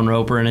tie-down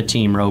roper and a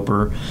team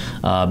roper.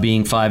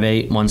 Being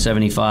 5'8",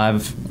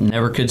 175,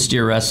 never could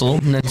steer wrestle.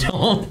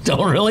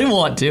 don't really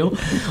want to.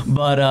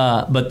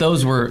 But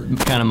those were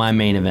kind of my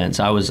main events.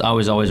 I was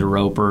always a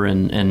roper,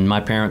 and my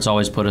parents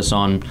always put us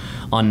on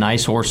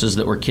nice horses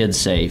that were kid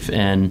safe.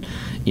 And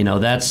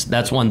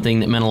that's one thing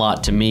that meant a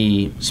lot to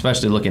me,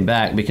 especially looking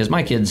back, because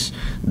my kids,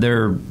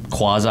 they're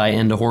quasi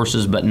into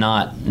horses, but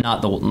not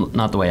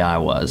the way I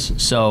was.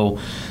 So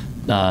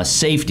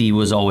safety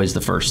was always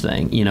the first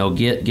thing.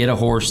 Get a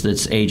horse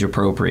that's age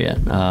appropriate.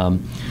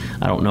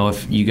 I don't know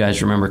if you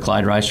guys remember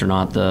Clyde Rice or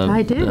not,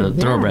 the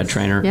thoroughbred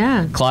trainer.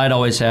 Yeah. Clyde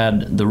always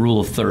had the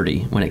rule of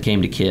 30 when it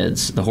came to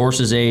kids. The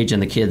horse's age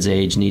and the kid's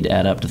age need to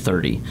add up to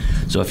 30.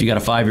 So if you got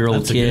a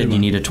 5-year-old kid, you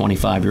need a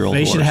 25-year-old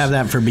horse. They should have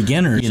that for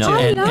beginners.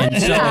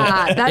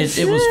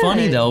 It was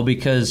funny though,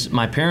 because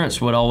my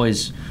parents would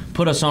always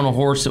put us on a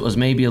horse that was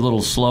maybe a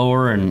little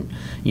slower, and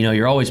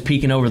you're always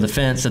peeking over the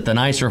fence at the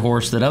nicer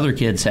horse that other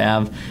kids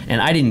have, and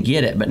I didn't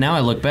get it. But now I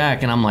look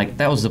back and I'm like,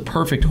 that was the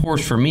perfect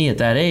horse for me at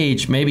that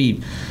age.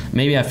 Maybe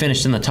I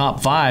finished in the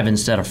top 5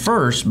 instead of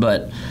first,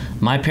 but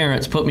my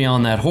parents put me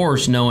on that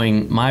horse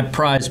knowing my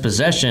prized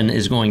possession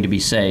is going to be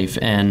safe.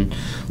 And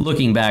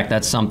looking back,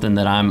 that's something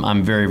that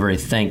I'm very, very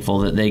thankful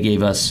that they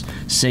gave us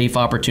safe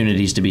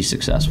opportunities to be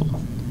successful.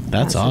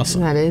 That's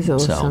awesome. That is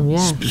awesome,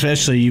 yeah.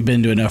 Especially you've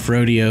been to enough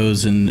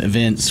rodeos and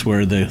events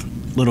where the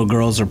little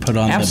girls are put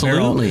on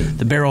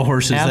the barrel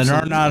horses that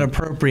are not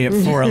appropriate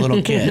for a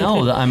little kid.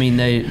 No, I mean,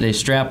 they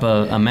strap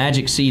a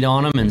magic seat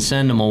on them and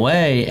send them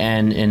away,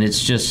 and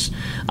it's just,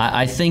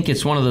 I think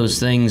it's one of those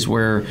things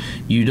where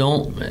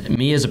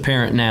me as a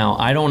parent now,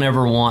 I don't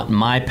ever want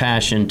my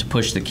passion to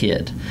push the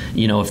kid.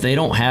 If they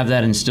don't have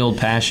that instilled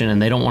passion and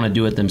they don't want to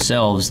do it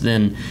themselves,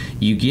 then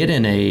you get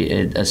in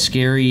a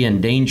scary and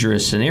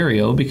dangerous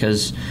scenario,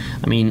 because,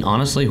 I mean,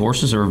 honestly,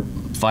 horses are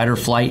fight or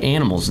flight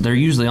animals. They're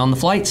usually on the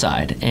flight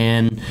side,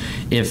 and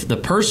if the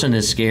person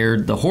is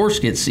scared, the horse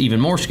gets even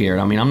more scared.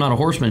 I mean, I'm not a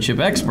horsemanship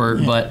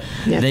expert, but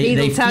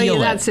they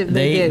feel it.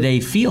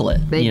 They feel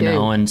it,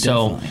 and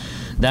so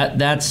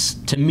that's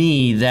to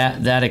me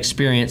that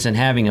experience, and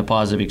having a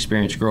positive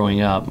experience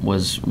growing up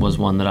was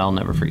one that I'll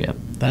never forget.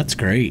 That's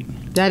great.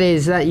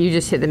 That you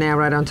just hit the nail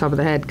right on top of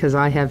the head, because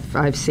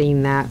I've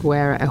seen that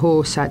where a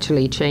horse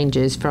actually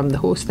changes from the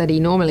horse that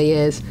he normally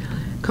is.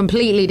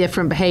 Completely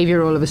different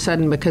behavior all of a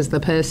sudden, because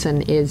the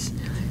person is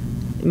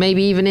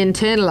maybe even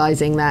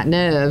internalizing that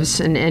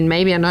nerves, and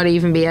maybe not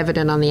even be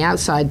evident on the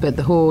outside, but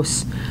the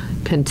horse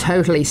can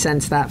totally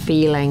sense that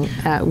feeling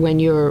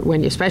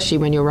especially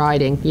when you're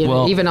riding.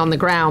 Even on the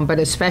ground, but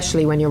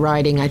especially when you're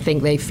riding, I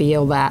think they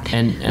feel that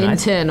and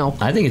internal.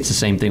 I think it's the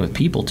same thing with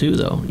people too,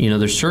 though.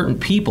 There's certain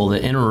people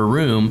that enter a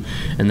room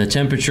and the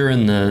temperature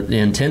and the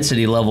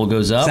intensity level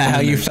goes up. Is that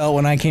how you felt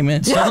when I came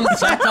in?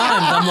 Sometimes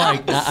I'm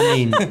like,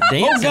 Dancing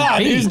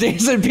Pete. Who's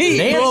Dancing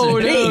Pete?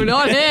 No,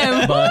 not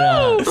him.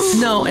 But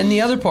no, and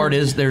the other part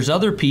is there's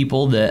other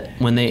people that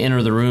when they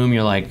enter the room,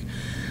 you're like,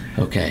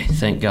 okay,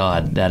 thank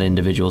God that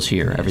individual's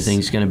here.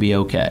 Everything's going to be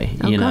okay.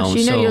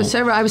 You're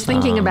so right. I was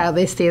thinking about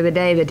this the other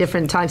day, the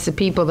different types of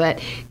people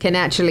that can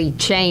actually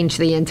change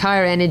the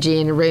entire energy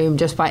in a room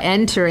just by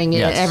entering it.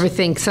 Yes.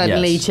 Everything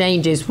suddenly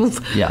changes.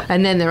 Yeah.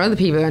 And then there are other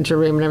people who enter a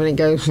room and everything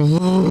goes,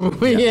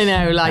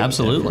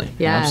 Absolutely.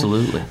 Yeah.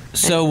 Absolutely.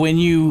 So when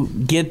you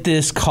get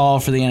this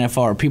call for the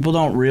NFR, people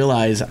don't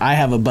realize I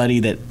have a buddy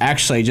that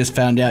actually I just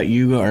found out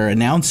you are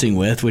announcing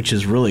with, which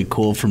is really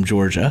cool, from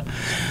Georgia.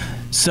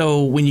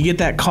 So when you get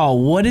that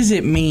call, what does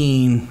it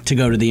mean to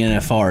go to the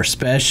NFR,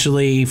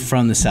 especially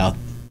from the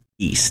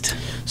Southeast?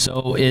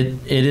 So it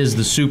is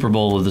the Super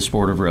Bowl of the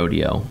sport of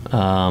rodeo.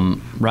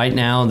 Right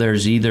now,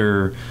 there's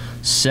either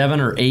 7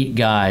 or 8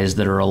 guys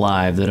that are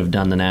alive that have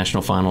done the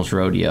National Finals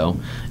Rodeo.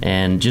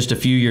 And just a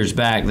few years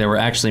back, there were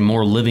actually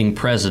more living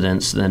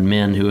presidents than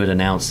men who had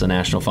announced the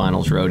National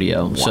Finals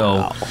Rodeo. Wow.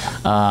 So,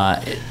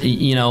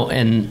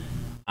 and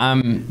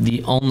I'm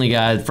the only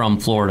guy from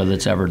Florida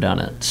that's ever done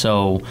it.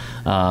 So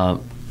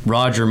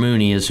Roger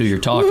Mooney is who you're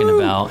talking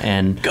about,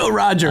 and go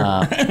Roger.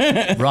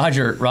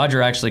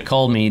 Roger actually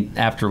called me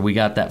after we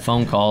got that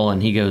phone call,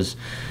 and he goes,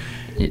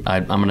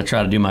 I'm going to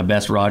try to do my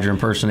best Roger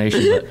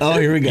impersonation. But oh,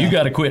 here we go. You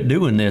got to quit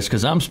doing this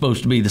because I'm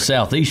supposed to be the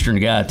Southeastern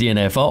guy at the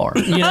NFR.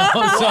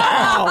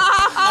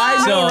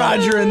 I know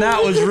Roger, and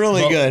that was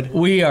really good.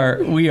 We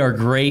are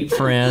great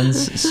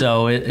friends,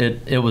 so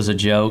it was a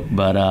joke,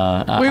 but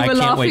I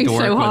can't wait to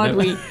work so hard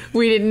with him.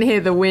 we didn't hear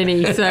the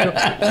whinny, so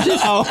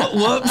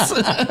whoops.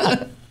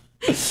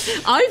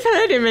 I've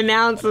heard him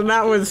announce, and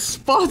that was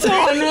spot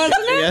on, wasn't it?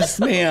 Yes,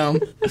 ma'am.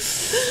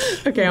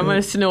 Okay, I'm going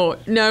to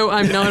snort. No,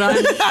 I'm not.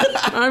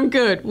 I'm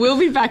good. We'll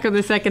be back on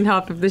the second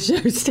half of the show.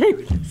 Stay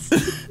with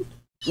us.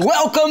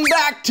 Welcome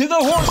back to the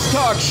Horse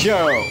Talk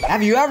Show.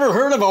 Have you ever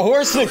heard of a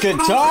horse that can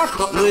talk?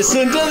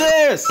 Listen to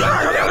this.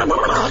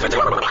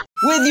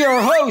 With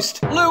your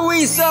host,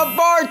 Louisa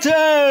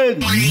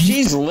Barton.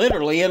 She's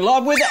literally in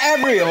love with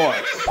every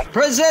horse.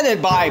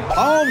 Presented by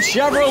Palm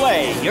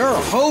Chevrolet, your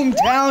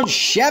hometown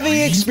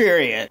Chevy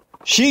experience.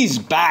 She's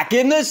back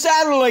in the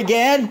saddle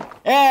again.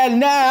 And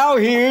now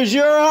here's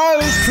your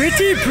host,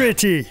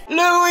 Pretty,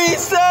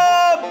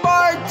 Louisa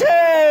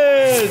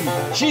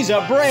Barton. She's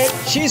a Brit,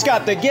 she's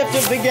got the gift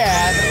of the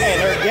gab,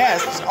 and her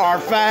guests are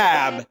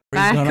fab.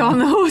 Back on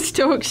the Horse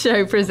Talk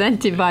Show,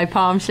 presented by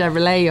Palm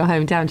Chevrolet, your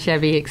hometown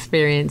Chevy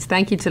experience.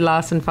 Thank you to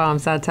Larson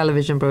Farms, our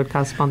television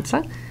broadcast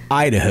sponsor.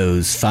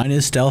 Idaho's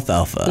finest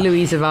alfalfa.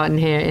 Louisa Barton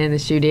here in the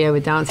studio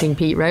with Dancing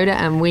Pete Roder,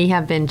 and we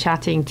have been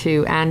chatting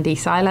to Andy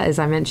Seiler. As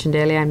I mentioned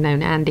earlier, I've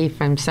known Andy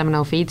from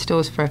Seminole Feed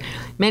Stores for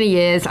many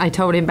years. I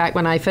told him back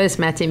when I first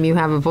met him, you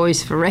have a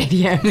voice for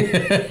radio.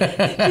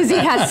 Because he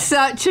has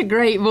such a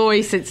great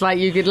voice. It's like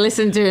you could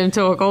listen to him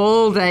talk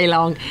all day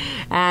long.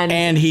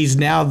 And he's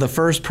now the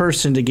first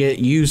person to get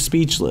you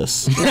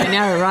speechless. I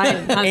know,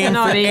 right?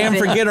 And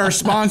forget our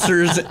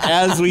sponsors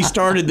as we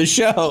started the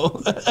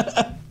show.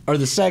 Or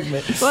the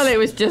segment. Well, it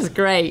was just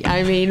great.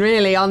 I mean,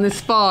 really on the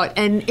spot.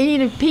 And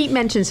Pete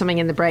mentioned something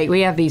in the break. We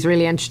have these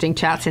really interesting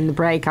chats in the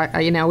break.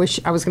 I wish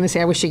I was going to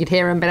say I wish you could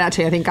hear him, but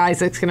actually I think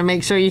Isaac's going to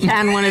make sure you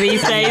can one of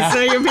these days, so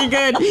you'll be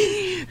good.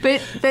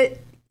 But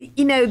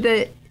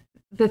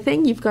the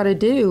thing you've got to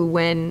do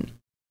when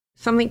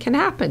something can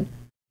happen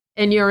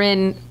and you're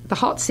in the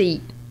hot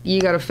seat, you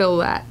got to fill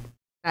that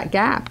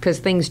gap, because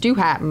things do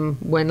happen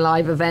when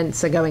live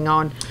events are going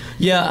on.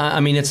 Yeah,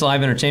 I mean, it's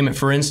live entertainment.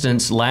 For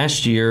instance,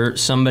 last year,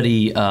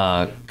 somebody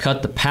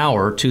cut the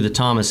power to the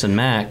Thomas and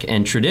Mack,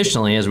 and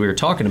traditionally, as we were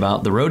talking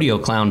about, the rodeo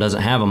clown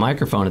doesn't have a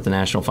microphone at the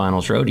National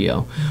Finals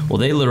Rodeo. Well,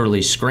 they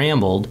literally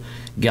scrambled,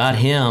 got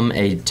him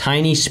a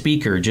tiny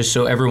speaker just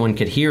so everyone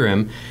could hear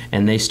him,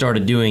 and they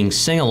started doing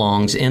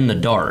sing-alongs in the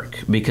dark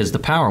because the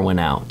power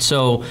went out.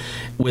 So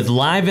with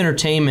live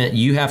entertainment,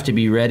 you have to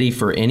be ready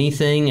for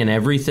anything and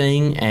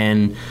everything,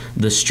 and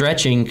the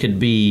stretching could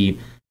be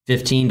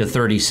 15 to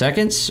 30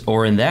 seconds,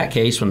 or in that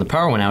case, when the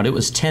power went out, it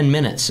was 10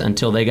 minutes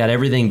until they got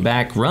everything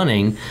back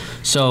running.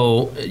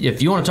 So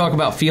if you want to talk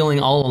about feeling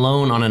all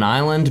alone on an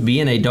island, be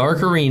in a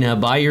dark arena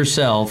by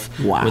yourself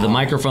with a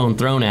microphone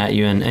thrown at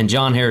you, and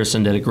John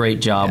Harrison did a great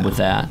job with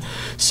that.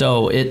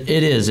 So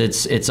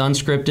it's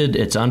unscripted,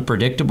 it's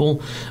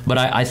unpredictable, but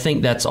I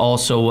think that's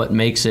also what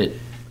makes it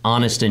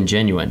honest and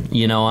genuine.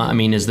 You know, I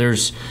mean,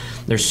 there's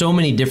so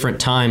many different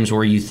times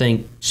where you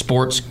think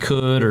sports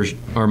could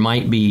or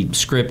might be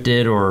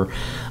scripted,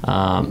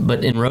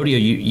 but in rodeo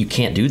you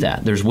can't do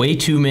that. There's way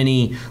too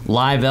many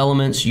live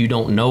elements. You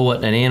don't know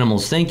what an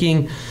animal's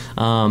thinking.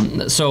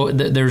 So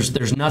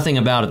there's nothing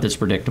about it that's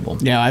predictable.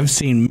 Yeah, I've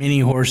seen many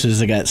horses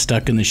that got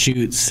stuck in the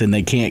chutes and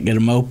they can't get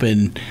them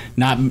open.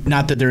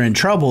 Not that they're in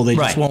trouble, they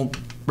just won't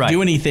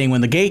do anything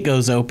when the gate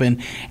goes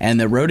open, and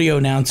the rodeo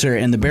announcer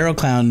and the barrel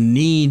clown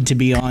need to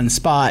be on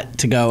spot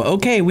to go,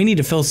 okay, we need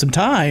to fill some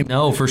time.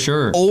 No, for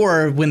sure.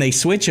 Or when they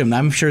switch them,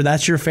 I'm sure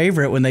that's your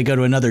favorite when they go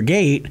to another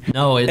gate.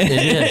 No, it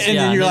is. And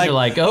then you're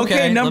like,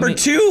 okay, number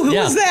 2, who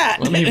was that?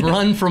 Let me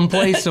run from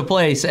place to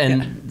place.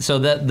 And so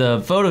that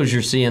the photos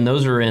you're seeing,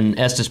 those are in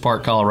Estes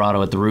Park,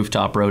 Colorado at the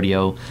Rooftop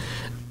Rodeo.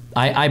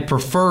 I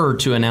prefer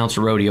to announce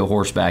a rodeo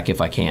horseback if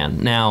I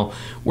can. Now,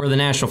 where the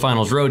National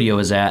Finals Rodeo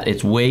is at,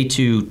 it's way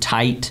too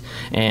tight,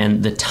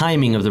 and the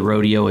timing of the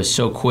rodeo is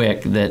so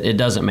quick that it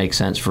doesn't make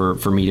sense for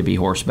me to be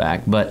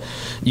horseback. But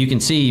you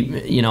can see,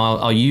 you know,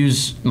 I'll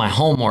use my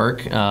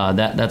homework.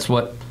 That's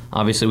what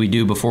obviously we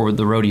do before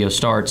the rodeo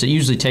starts. It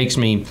usually takes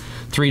me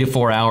 3 to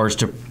 4 hours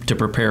to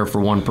prepare for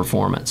one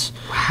performance.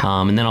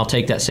 And then I'll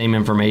take that same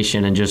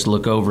information and just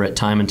look over it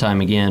time and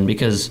time again,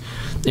 because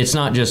it's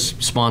not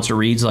just sponsor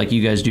reads like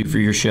you guys do for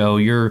your show.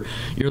 You're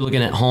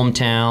looking at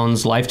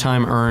hometowns,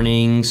 lifetime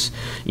earnings,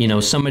 you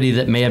know, somebody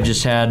that may have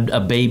just had a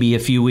baby a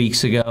few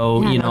weeks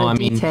ago. Yeah, you know, I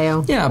mean,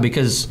 detail. Yeah,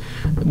 because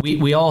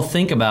we all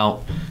think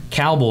about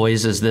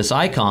cowboys as this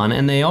icon,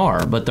 and they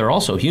are, but they're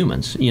also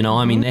humans. You know,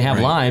 I mean, they have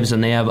lives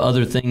and they have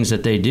other things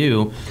that they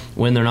do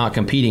when they're not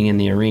competing in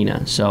the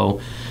arena.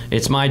 So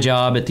it's my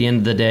job at the end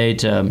of the day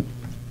to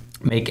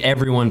make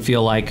everyone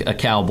feel like a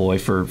cowboy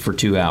for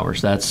 2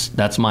 hours.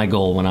 That's my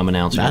goal when I'm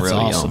announcing a rodeo.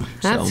 Awesome.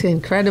 That's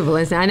incredible,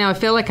 isn't it? I know. I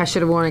feel like I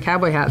should have worn a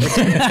cowboy hat this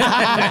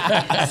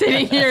time.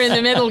 Sitting here in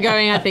the middle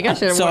going, I think I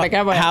should have worn a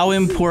cowboy hat. How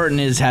important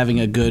is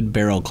having a good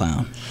barrel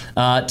clown?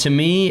 To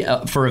me,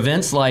 for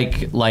events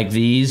like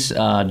these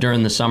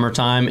during the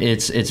summertime,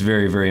 it's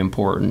very, very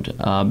important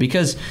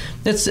because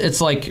it's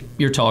like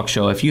your talk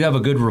show. If you have a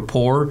good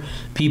rapport,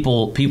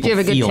 people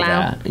feel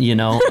that. You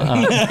know,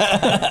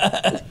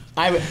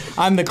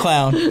 I'm the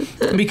clown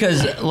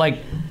because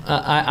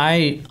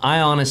I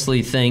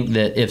honestly think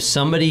that if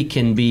somebody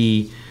can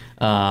be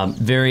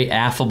very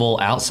affable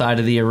outside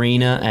of the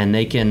arena and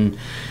they can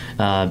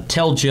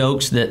tell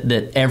jokes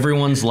that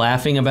everyone's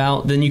laughing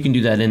about, then you can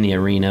do that in the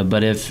arena.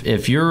 But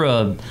if you're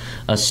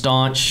a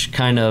staunch,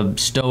 kind of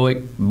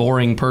stoic,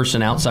 boring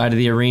person outside of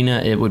the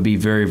arena, it would be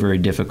very, very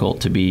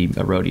difficult to be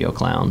a rodeo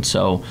clown.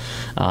 So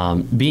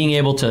being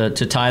able to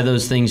tie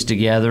those things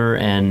together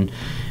and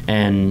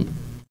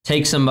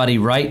take somebody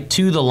right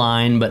to the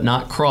line but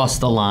not cross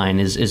the line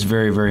is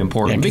very, very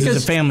important. Because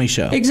it's a family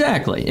show.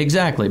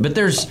 Exactly. But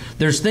there's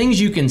things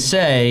you can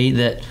say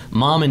that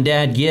mom and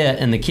dad get,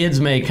 and the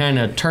kids may kind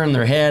of turn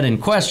their head and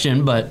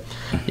question, but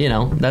you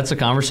know, that's a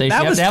conversation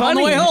you have to have on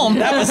the way home.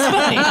 That was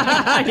funny.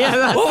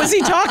 What was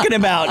he talking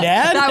about,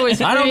 Dad? That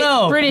was I don't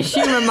know. British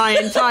humor my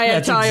entire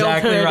That's childhood.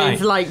 exactly right.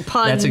 Is like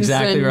puns That's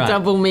exactly and right.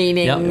 double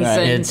meanings. Yep.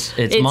 And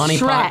It's Monty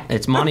Shrek.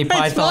 It's Monty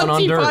Python on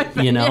Monty dirt.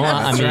 Python. You know, Yeah,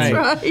 I mean, that's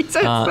right.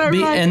 That's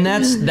right. And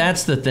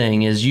that's the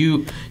thing is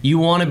you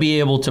want to be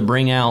able to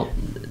bring out,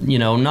 you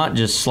know, not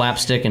just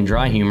slapstick and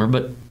dry humor,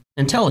 but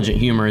intelligent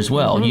humor as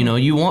well. Mm-hmm. You know,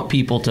 you want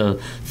people to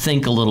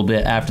think a little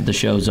bit after the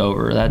show's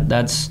over.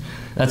 That's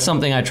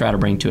something I try to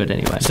bring to it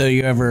anyway. So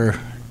you ever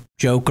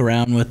joke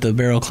around with the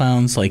barrel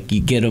clowns, like you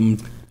get them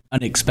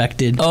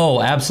unexpected?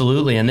 Oh,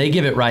 absolutely, and they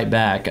give it right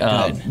back.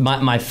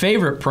 My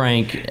favorite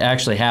prank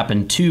actually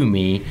happened to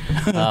me.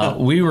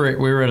 We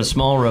were at a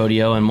small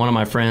rodeo, and one of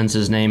my friends,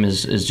 his name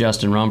is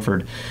Justin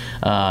Rumford.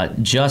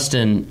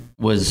 Justin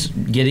was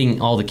getting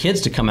all the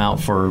kids to come out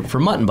for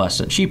mutton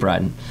busting, sheep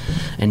riding,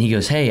 and he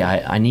goes, "Hey,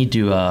 I need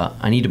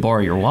to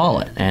borrow your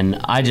wallet." And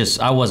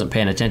I wasn't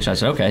paying attention. I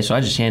said, "Okay," so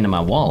I just handed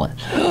my wallet,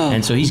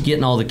 and so he's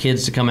getting all the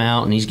kids to come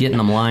out, and he's getting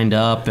them lined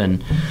up,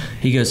 and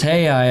he goes,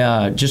 "Hey,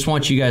 I just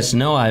want you guys to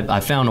know I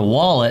found a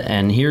wallet,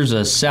 and here's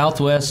a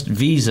Southwest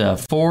Visa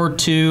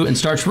 42," and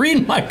starts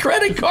reading my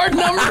credit card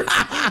number.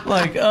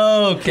 Like,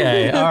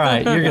 okay, all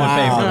right, you're gonna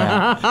pay for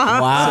that.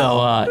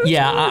 Wow. So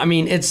yeah, I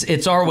mean,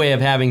 it's our way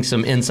of having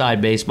some inside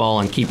baseball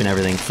and keeping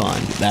everything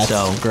fun.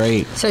 That's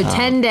great. So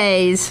 10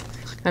 days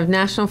of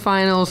National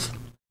Finals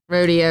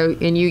Rodeo,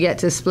 and you get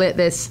to split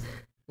this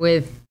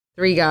with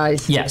 3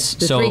 guys. Yes.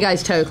 So 3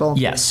 guys total.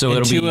 Yes. So and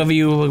it'll 2 be of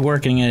you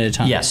working at a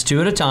time. Yes,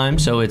 2 at a time.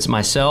 So it's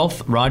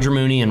myself, Roger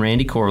Mooney, and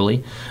Randy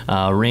Corley.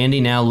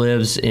 Randy now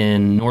lives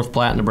in North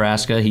Platte,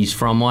 Nebraska. He's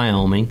from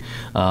Wyoming.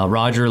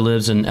 Roger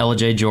lives in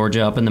Ellijay,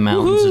 Georgia, up in the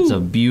mountains. Woo-hoo! It's a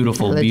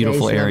beautiful,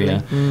 beautiful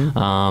area.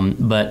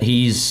 But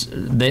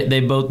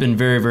they've both been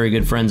very, very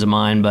good friends of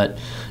mine. But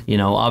you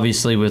know,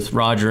 obviously with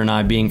Roger and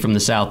I being from the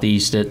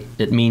Southeast,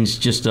 it means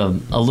just a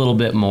little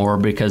bit more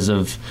because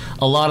of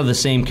a lot of the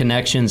same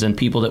connections and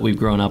people that we've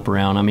grown up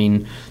around. I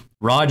mean,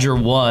 Roger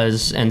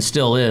was and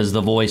still is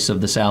the voice of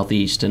the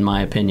Southeast, in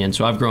my opinion.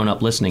 So I've grown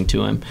up listening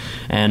to him,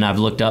 and I've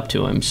looked up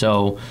to him.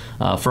 So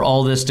for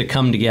all this to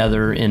come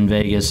together in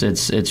Vegas,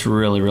 it's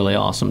really, really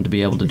awesome to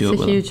be able to do it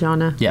with him. It's a huge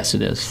honor. Yes,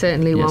 it is.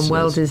 Certainly one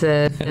well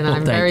deserved, and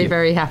I'm very,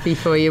 very happy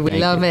for you. We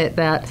love it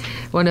that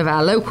one of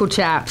our local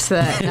chaps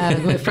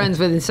that we're friends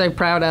with and so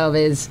proud of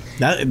is...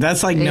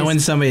 That's like knowing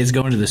somebody is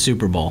going to the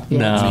Super Bowl. Yeah,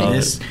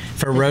 No.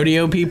 For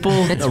rodeo people,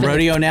 a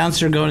rodeo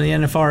announcer going to the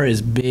NFR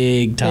is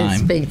big time.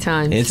 It's big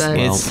time. It's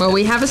Well,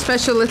 we have a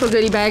special little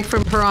goodie bag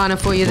from Piranha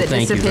for you that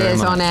thank you very disappears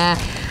much. on air.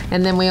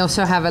 And then we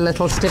also have a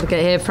little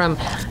certificate here from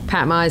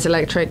Pat Myers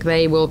Electric.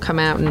 They will come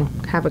out and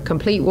have a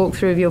complete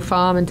walkthrough of your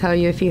farm and tell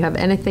you if you have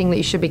anything that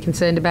you should be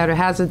concerned about or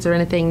hazards or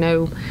anything,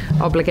 no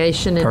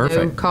obligation and no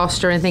Perfect.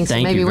 cost or anything. So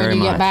Thank maybe you when very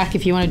you get much. back,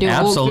 if you want to do a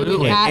walkthrough Absolutely.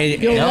 with Pat,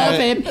 you'll love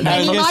him. I And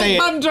was he gonna say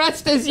might come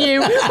dressed as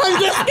you.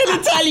 I'm just going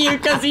to tell you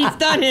because he's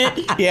done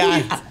it.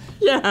 Yeah.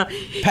 Yeah.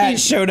 Pat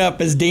showed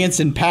up as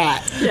Dancing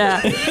Pat.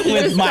 Yeah.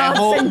 With my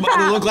whole, it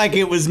looked like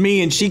it was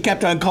me, and she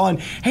kept on calling,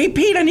 "Hey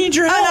Pete, I need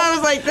your help." And I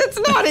was like, that's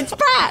not, it's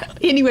Pat.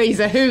 Anyway, he's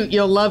a hoot.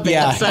 You'll love it.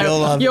 Yeah, so you'll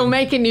love you'll it.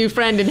 make a new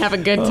friend and have a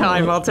good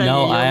time, I'll tell you.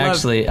 No, You'll I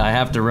love-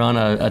 have to run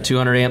a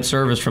 200 amp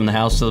service from the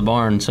house to the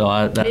barn, so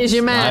He's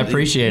your man. I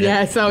appreciate it.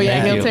 Yes, oh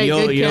yeah, Thank he'll you. take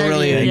good You'll care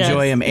really of you.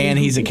 enjoy Yes. him, and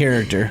he's a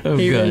character. Oh,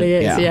 He good. really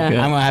is, yeah. I'm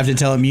gonna have to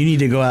tell him you need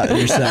to go out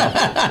yourself.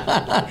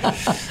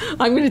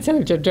 I'm going to tell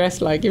him to dress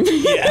like him.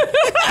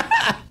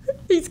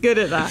 He's good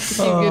at that. He's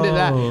good at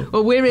that.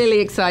 Well, we're really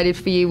excited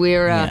for you.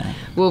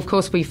 We'll, of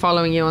course, be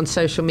following you on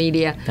social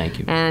media. Thank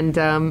you. And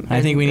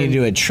I think we need to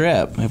do a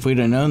trip. If we'd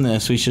have known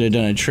this, we should have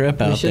done a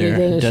trip out should have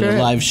there. done a trip.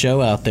 live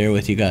show out there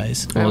with you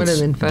guys. That would have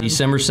been fun.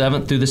 December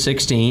 7th through the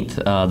 16th.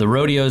 The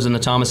rodeo's in the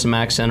Thomas and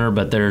Mack Center,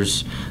 but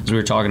there's, as we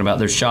were talking about,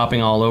 there's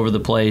shopping all over the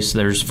place.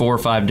 There's 4 or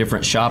 5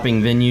 different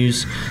shopping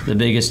venues. The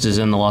biggest is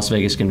in the Las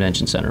Vegas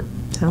Convention Center.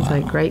 Sounds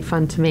like great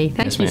fun to me.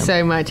 Thank Yes, you ma'am.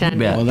 so much,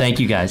 Andy. Yeah, thank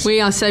you guys. We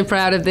are so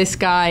proud of this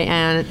guy,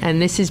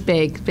 and this is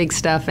big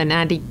stuff. And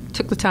Andy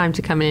took the time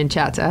to come in and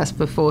chat to us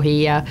before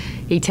he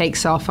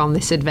takes off on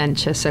this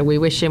adventure. So we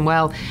wish him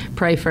well,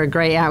 pray for a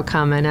great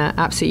outcome and an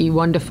absolutely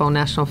wonderful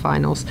National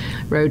Finals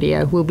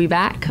rodeo. We'll be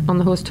back on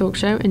the Horse Talk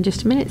Show in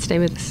just a minute. Stay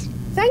with us.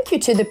 Thank you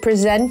to the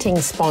presenting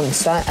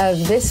sponsor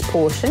of this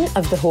portion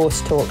of the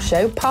Horse Talk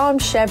Show, Palm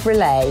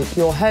Chevrolet,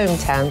 your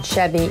hometown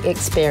Chevy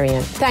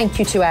experience. Thank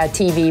you to our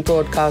TV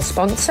broadcast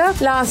sponsor,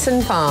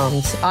 Larson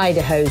Farms,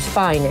 Idaho's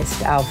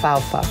finest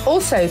alfalfa.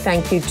 Also,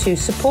 thank you to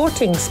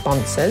supporting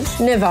sponsors,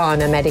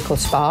 Nirvana Medical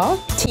Spa,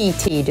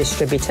 TT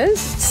Distributors,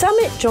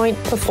 Summit Joint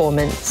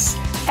Performance,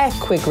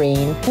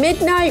 Equigreen,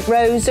 Midnight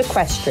Rose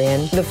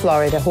Equestrian, the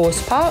Florida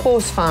Horse Park,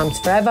 Horse Farms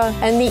Forever,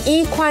 and the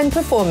Equine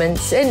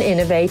Performance and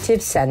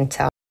Innovative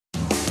Center.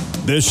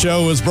 This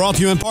show is brought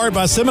to you in part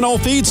by Seminole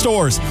Feed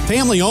Stores,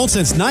 family owned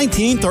since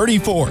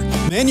 1934.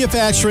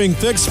 Manufacturing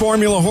fixed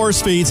formula horse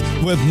feeds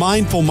with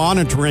mindful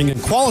monitoring and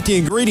quality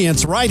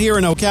ingredients right here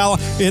in Ocala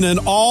in an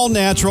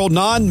all-natural,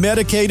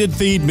 non-medicated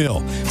feed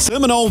mill.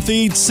 Seminole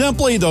Feed,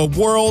 simply the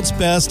world's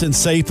best and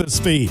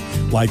safest feed.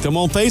 Like them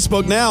on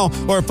Facebook now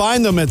or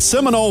find them at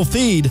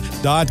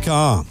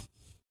SeminoleFeed.com.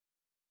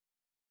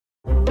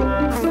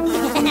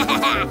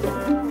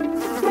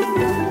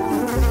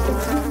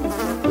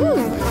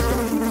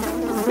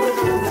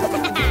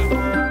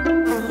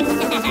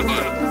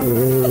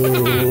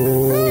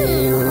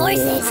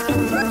 Horses.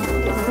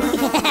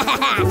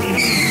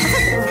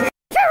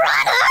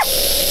 Piranha!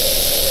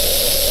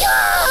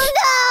 Oh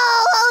no!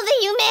 Oh, the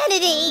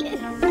humanity!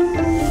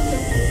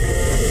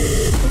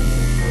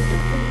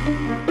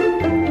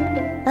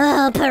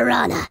 Oh,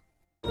 Piranha.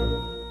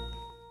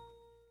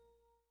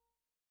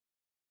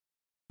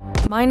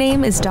 My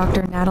name is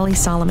Dr. Natalie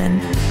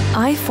Solomon.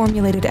 I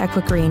formulated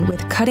Equigreen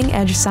with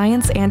cutting-edge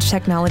science and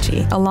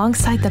technology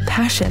alongside the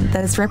passion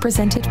that is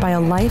represented by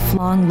a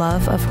lifelong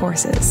love of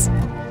horses.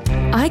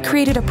 I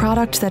created a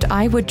product that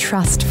I would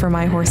trust for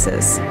my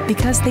horses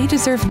because they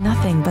deserve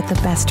nothing but the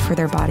best for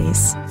their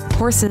bodies.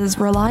 Horses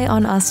rely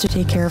on us to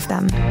take care of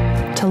them,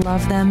 to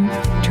love them,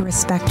 to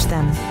respect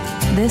them.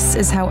 This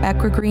is how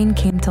Equigreen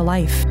came to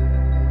life.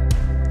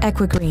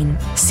 Equigreen,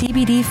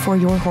 CBD for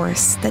your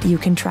horse that you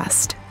can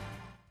trust.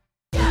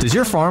 Does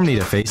your farm need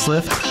a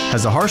facelift?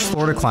 Has the harsh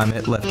Florida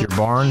climate left your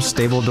barns,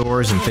 stable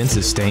doors, and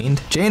fences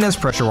stained? J&S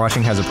Pressure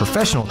Washing has a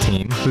professional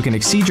team who can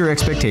exceed your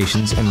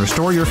expectations and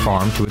restore your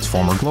farm to its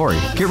former glory.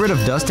 Get rid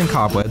of dust and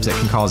cobwebs that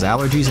can cause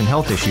allergies and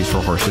health issues for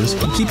horses,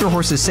 and keep your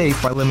horses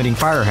safe by limiting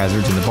fire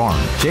hazards in the barn.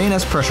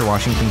 J&S Pressure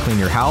Washing can clean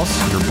your house,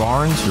 your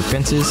barns, your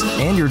fences,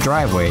 and your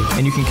driveway,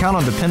 and you can count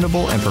on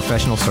dependable and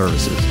professional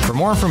services. For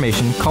more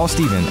information, call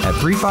Stephen at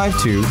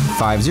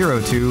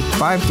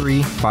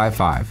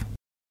 352-502-5355.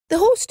 The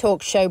Horse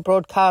Talk Show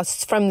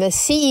broadcasts from the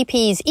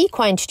CEP's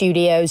Equine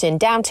Studios in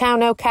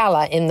downtown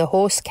Ocala in the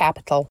horse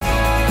capital.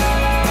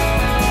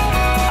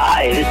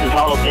 Hi, this is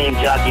Hall of Fame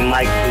jockey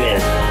Mike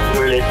Smith.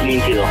 You're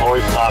listening to the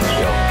Horse Talk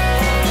Show.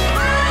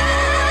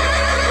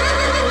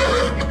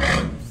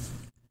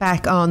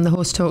 Back on the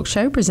Horse Talk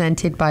Show,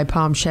 presented by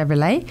Palm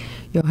Chevrolet,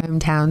 your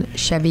hometown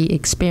Chevy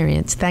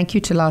experience. Thank you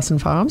to Larson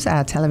Farms,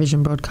 our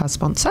television broadcast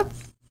sponsor.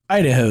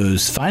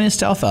 Idaho's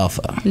finest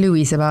alfalfa.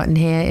 Louisa Barton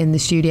here in the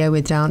studio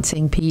with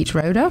Dancing Pete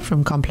Roda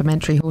from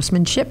Complimentary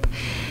Horsemanship.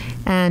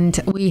 And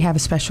we have a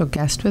special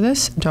guest with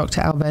us,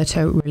 Dr.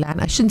 Alberto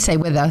Rulan. I shouldn't say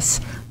with us,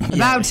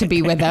 about to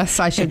be with us,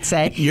 I should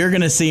say. You're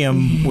going to see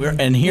him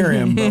and hear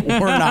him, but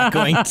we're not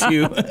going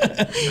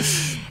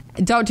to.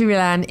 Dr.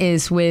 Rulan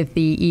is with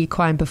the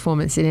Equine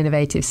Performance and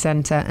Innovative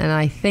Center, and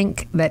I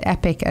think that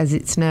EPIC, as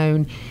it's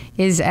known,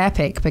 is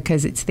epic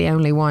because it's the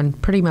only one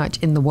pretty much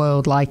in the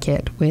world like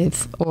it,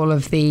 with all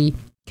of the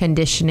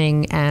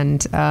conditioning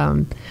and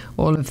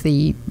all of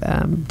the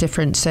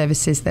different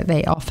services that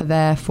they offer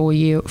there for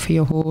you, for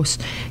your horse.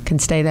 You can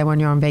stay there when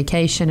you're on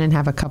vacation and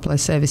have a couple of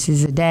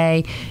services a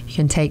day. You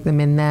can take them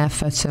in there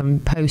for some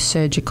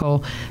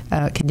post-surgical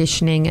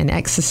conditioning and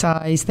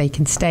exercise. They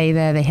can stay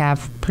there. They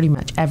have pretty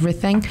much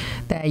everything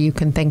there you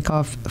can think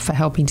of for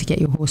helping to get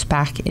your horse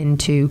back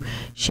into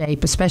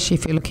shape, especially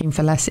if you're looking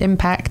for less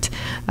impact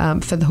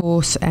for the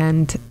horse.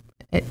 And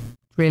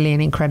really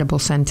an incredible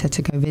center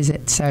to go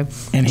visit. So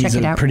and check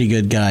it out. He's a pretty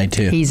good guy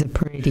too. He's a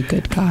pretty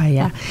good guy,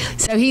 yeah.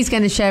 So he's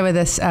going to share with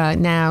us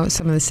now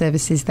some of the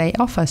services they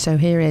offer. So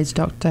here is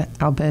Dr.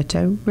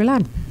 Alberto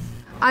Rulan.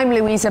 I'm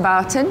Louisa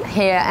Barton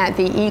here at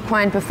the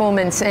Equine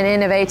Performance and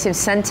Innovative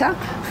Center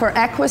for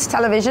Equus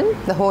Television,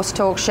 the Horse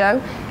Talk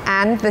Show,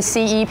 and the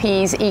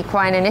CEP's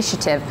Equine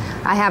Initiative.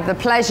 I have the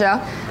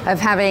pleasure of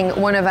having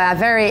one of our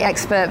very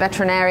expert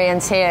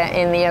veterinarians here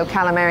in the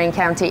Ocala-Marion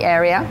County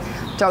area,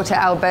 Dr.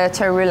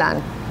 Alberto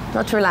Rulan.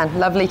 Dr. Rulan,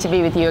 lovely to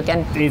be with you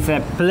again. It's a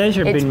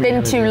pleasure being with you.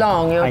 It's been too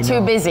long. You're too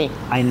busy.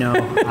 I know.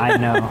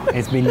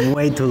 It's been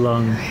way too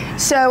long.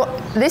 So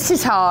this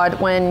is hard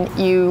when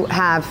you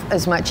have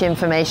as much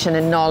information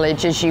and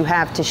knowledge as you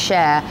have to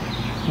share.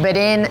 But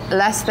in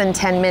less than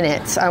 10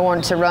 minutes, I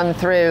want to run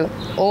through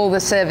all the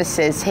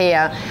services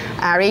here.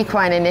 Our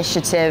equine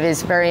initiative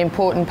is a very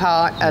important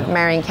part of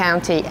Marion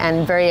County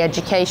and very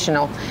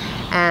educational.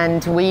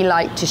 And we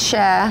like to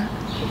share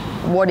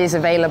what is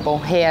available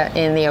here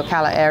in the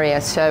Ocala area.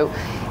 So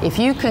if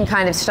you can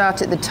kind of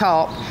start at the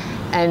top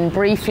and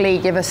briefly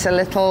give us a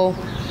little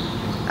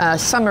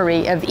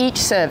summary of each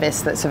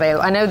service that's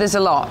available. I know there's a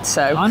lot,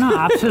 so. Oh no,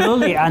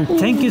 absolutely. And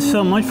thank you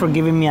so much for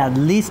giving me at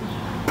least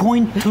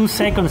 0.2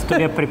 seconds to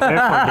get prepared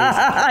for this.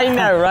 I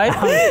know, right?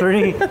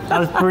 That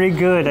was pretty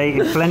good. I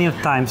had plenty of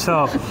time.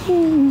 So,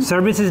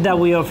 services that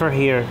we offer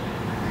here.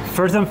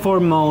 First and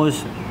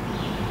foremost,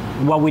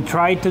 what we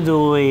try to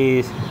do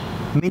is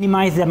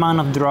minimize the amount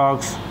of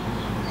drugs,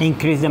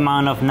 increase the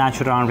amount of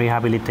natural and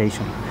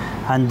rehabilitation.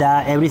 And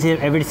that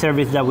every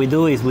service that we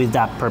do is with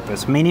that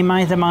purpose.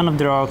 Minimize the amount of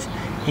drugs,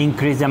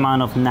 increase the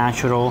amount of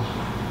natural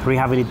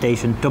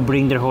rehabilitation to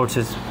bring their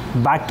horses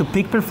back to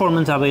peak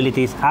performance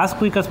abilities as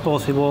quick as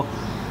possible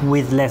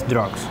with less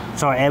drugs.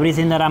 So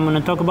everything that I'm going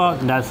to talk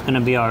about, that's going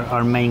to be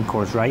our main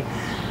course, right?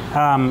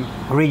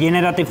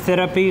 Regenerative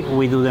therapy,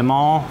 we do them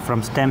all,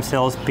 from stem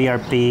cells,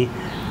 PRP,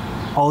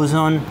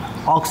 ozone,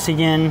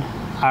 oxygen,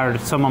 are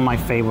some of my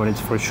favorites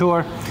for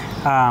sure.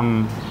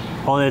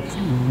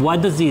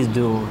 What does this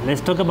do? Let's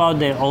talk about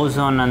the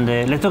ozone and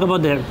let's talk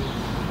about the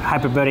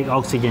hyperbaric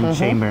oxygen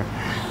chamber.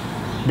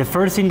 The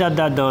first thing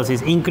that does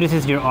is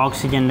increases your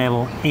oxygen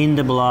level in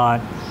the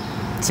blood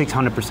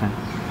 600%.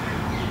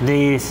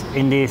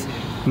 In this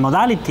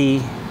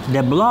modality,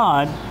 the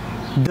blood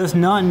does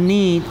not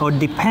need or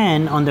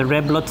depend on the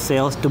red blood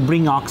cells to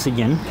bring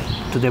oxygen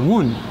to the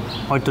wound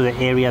or to the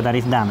area that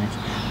is damaged,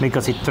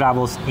 because it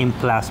travels in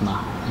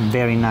plasma.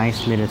 Very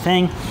nice little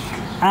thing.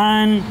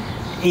 And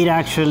it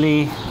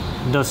actually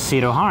does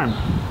zero harm.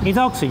 It's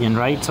oxygen,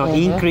 right? So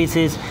it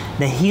increases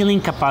the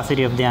healing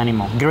capacity of the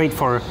animal. Great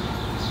for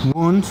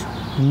wounds,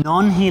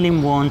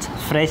 non-healing wounds,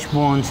 fresh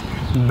wounds,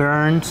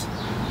 burns,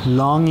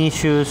 lung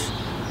issues,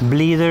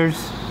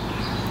 bleeders,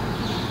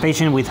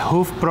 patient with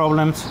hoof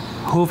problems,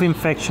 hoof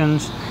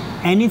infections,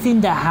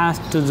 anything that has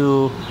to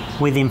do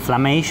with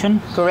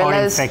inflammation or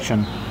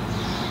infection.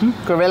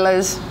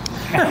 Gorillas.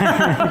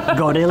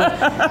 Gorilla.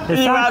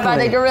 Exactly. You had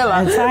a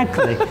gorilla.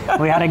 Exactly.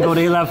 We had a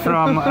gorilla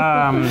from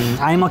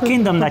Animal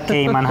Kingdom that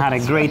came and had a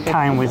great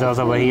time with us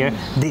over here.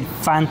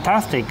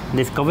 Fantastic.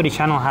 Discovery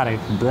Channel had a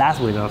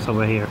blast with us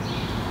over here.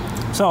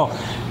 So,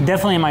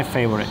 definitely my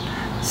favorite.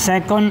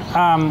 Second,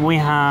 we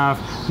have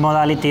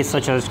modalities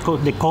such as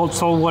the cold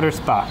saltwater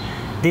spa.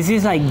 This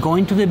is like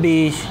going to the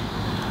beach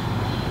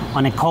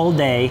on a cold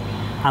day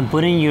and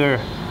putting your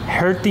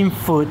hurting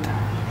foot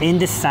in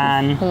the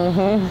sand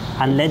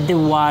and let the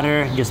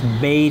water just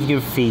bathe your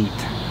feet.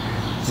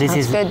 This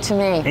is good to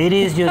me. It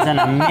is just an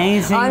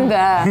amazing. I'm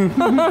there.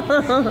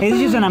 It's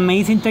just an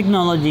amazing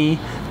technology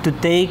to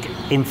take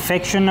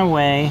infection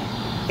away,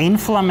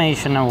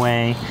 inflammation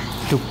away,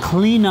 to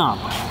clean up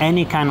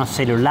any kind of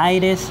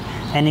cellulitis,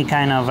 any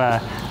kind of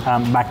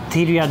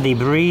bacteria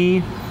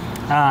debris,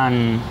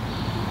 and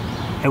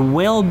a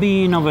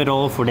well-being of it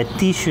all for the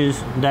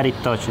tissues that it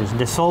touches.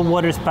 The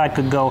saltwater spa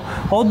could go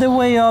all the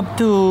way up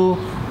to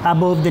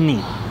above the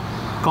knee,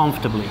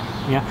 comfortably.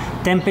 Yeah,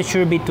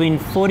 temperature between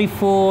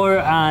 44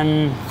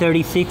 and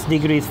 36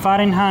 degrees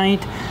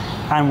Fahrenheit,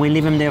 and we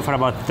leave them there for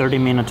about 30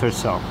 minutes or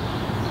so.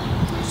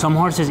 Some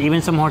horses,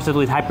 even some horses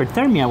with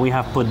hyperthermia, we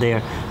have put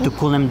there to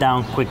cool them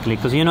down quickly.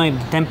 Because if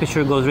the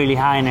temperature goes really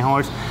high in a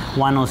horse,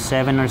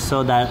 107 or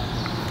so, that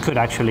could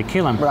actually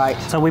kill them. Right.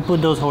 So we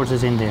put those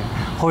horses in there.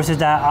 Horses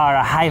that are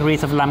at high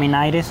risk of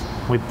laminitis,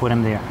 we put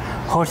them there.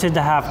 Horses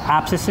that have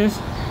abscesses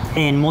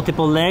in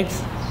multiple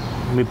legs,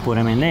 we put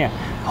them in there.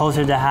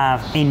 Horses that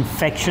have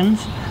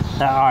infections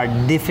that are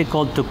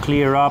difficult to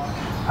clear up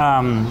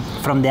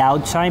from the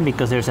outside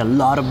because there's a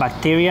lot of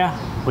bacteria,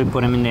 we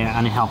put them in there,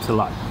 and it helps a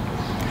lot.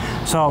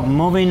 So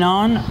moving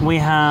on, we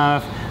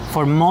have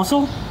for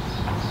muscle,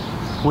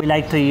 we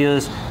like to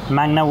use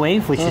Magna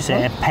Wave, which is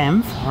a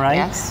PEMF, right?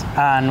 Yes.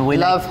 And we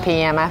love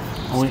PEMF.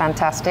 It's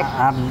fantastic.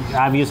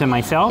 I've used it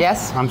myself.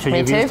 Yes. I'm sure me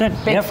you've too. used it.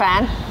 Big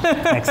fan.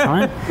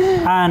 Excellent.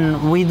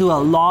 And we do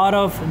a lot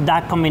of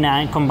that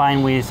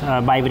combined with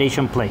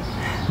vibration plate.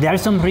 There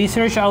is some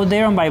research out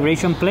there on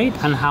vibration plate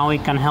and how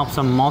it can help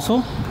some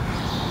muscle,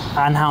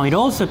 and how it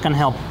also can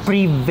help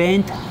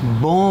prevent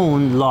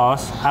bone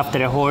loss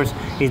after a horse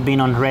is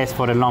being on rest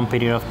for a long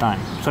period of time.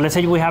 So let's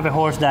say we have a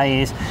horse that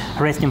is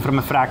resting from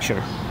a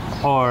fracture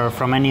or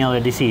from any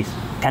other disease,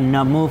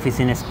 cannot move, is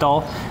in a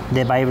stall.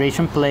 The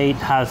vibration plate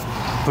has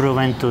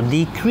proven to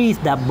decrease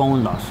that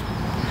bone loss.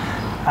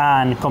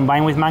 And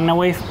combined with Magna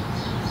Wave,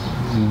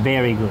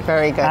 very good.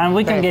 Very good. And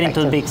we can Very get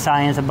into the big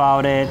science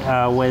about it,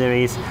 whether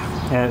it's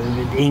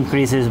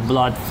increases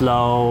blood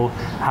flow,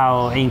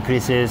 how it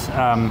increases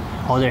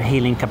other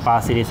healing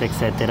capacities,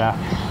 etc.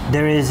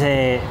 There is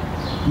a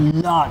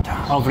lot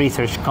of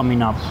research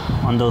coming up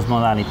on those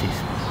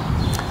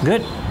modalities.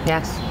 Good?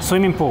 Yes.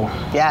 Swimming pool.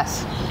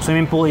 Yes.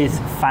 Swimming pool is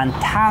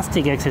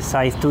fantastic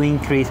exercise to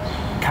increase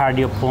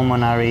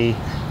cardiopulmonary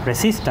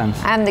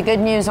resistance. And the good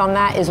news on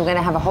that is we're going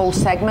to have a whole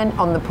segment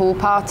on the pool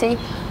party,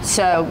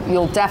 so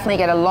you'll definitely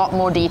get a lot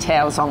more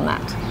details on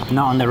that.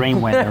 Not on the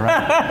rain weather,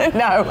 right?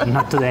 No.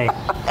 Not today.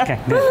 Okay,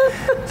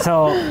 good.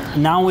 So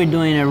now we're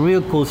doing a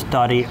real cool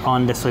study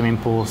on the swimming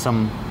pool,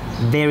 some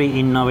very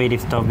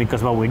innovative stuff,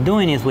 because what we're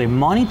doing is we're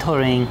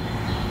monitoring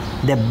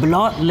the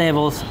blood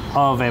levels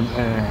of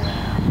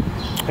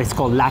it's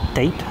called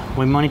lactate.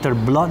 We monitor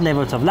blood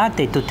levels of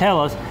lactate to tell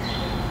us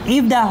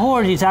if that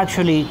horse is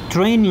actually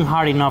training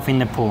hard enough in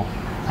the pool.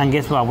 And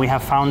guess what? We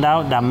have found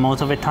out that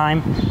most of the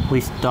time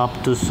we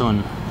stop too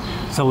soon.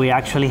 So we're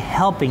actually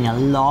helping a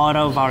lot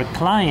of our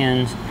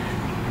clients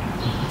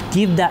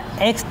give that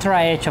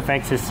extra edge of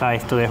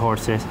exercise to the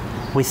horses,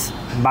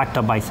 backed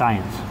up by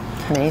science.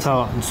 Amazing.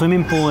 So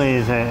swimming pool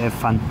is a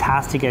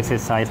fantastic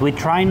exercise. We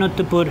try not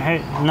to put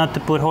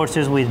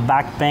horses with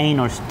back pain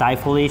or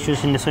stifle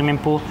issues in the swimming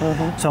pool.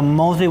 Mm-hmm. So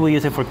mostly we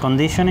use it for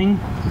conditioning,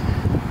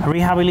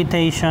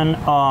 rehabilitation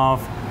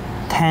of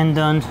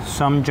tendons,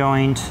 some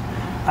joints,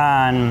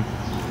 and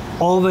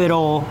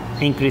overall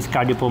increased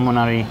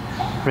cardiopulmonary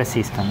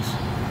resistance.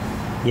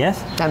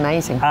 Yes?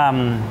 Amazing.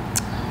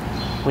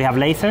 We have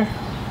laser.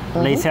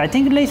 Laser. I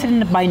think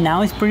laser by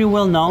now is pretty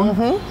well known.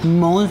 Mm-hmm.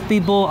 Most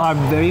people are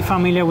very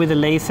familiar with the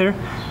laser.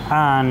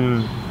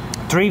 And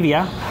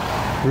trivia,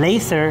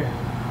 laser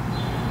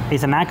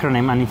is an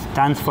acronym and it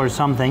stands for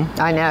something.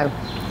 I know.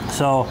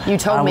 So you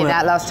told me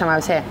that last time I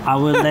was here. I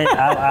will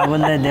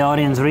let the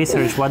audience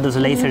research what does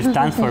laser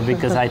stands for,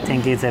 because I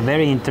think it's a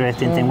very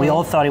interesting thing. We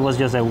all thought it was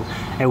just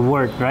a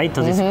word, right,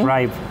 to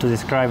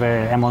describe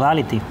a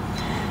modality.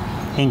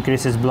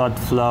 Increases blood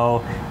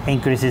flow,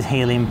 increases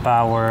healing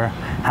power,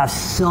 has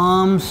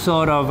some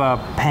sort of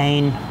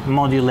pain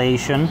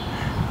modulation,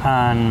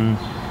 and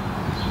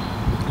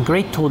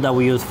great tool that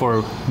we use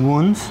for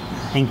wounds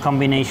in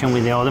combination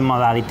with the other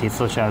modalities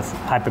such as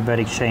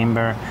hyperbaric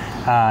chamber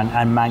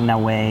and Magna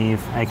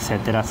Wave,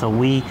 etc. So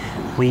we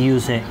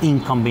use it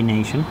in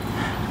combination.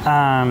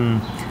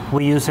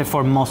 We use it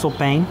for muscle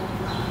pain,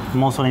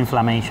 muscle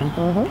inflammation,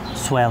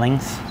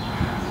 swellings,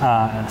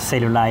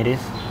 cellulitis.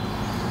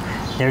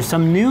 There's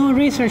some new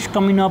research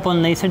coming up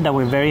on laser that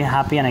we're very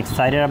happy and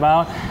excited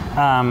about.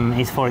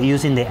 It's for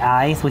using the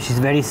eyes, which is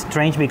very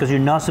strange because you're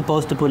not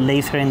supposed to put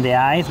laser in the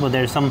eyes, but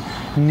there's some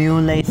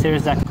new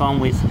lasers that come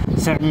with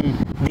certain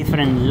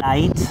different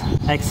lights,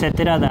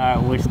 etc.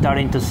 that we're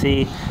starting to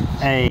see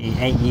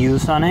a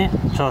use on it.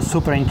 So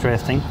super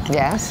interesting.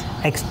 Yes.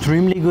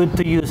 Extremely good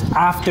to use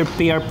after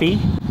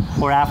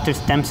PRP or after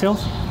stem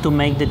cells to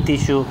make the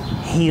tissue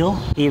heal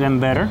even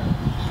better.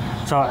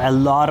 So a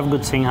lot of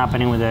good things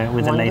happening with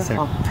the laser.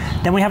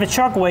 Then we have a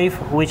shock wave,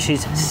 which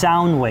is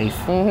sound wave,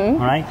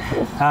 right?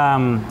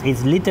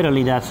 It's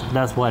literally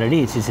that's what it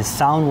is. It's a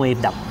sound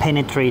wave that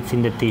penetrates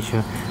in the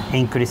tissue,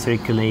 increase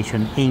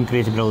circulation,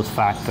 increase growth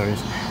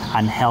factors,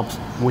 and helps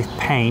with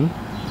pain,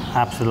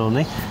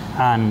 absolutely,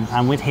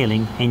 and with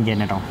healing in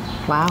general.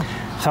 Wow.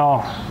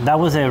 So that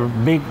was a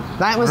big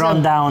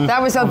rundown.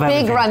 That was a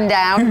big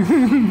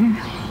rundown.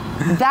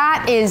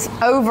 That is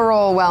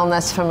overall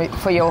wellness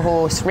for your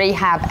horse,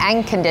 rehab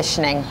and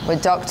conditioning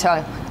with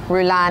Dr.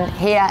 Rulan,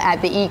 here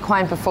at the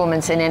Equine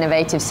Performance and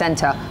Innovative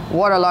Center.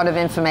 What a lot of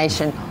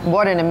information.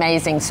 What an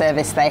amazing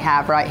service they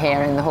have right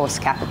here in the horse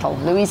capital.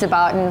 Louisa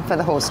Barton for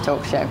the Horse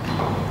Talk Show.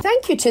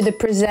 Thank you to the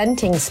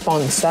presenting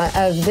sponsor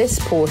of this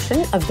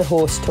portion of the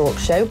Horse Talk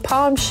Show,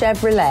 Palm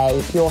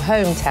Chevrolet, your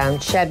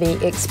hometown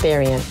Chevy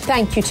experience.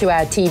 Thank you to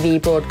our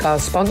TV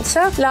broadcast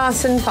sponsor,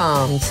 Larson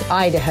Farms,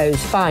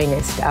 Idaho's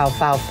finest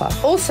alfalfa.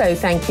 Also,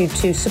 thank you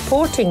to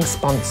supporting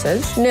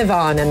sponsors,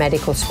 Nirvana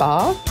Medical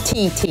Spa,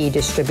 TT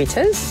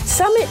Distributors,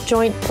 Summit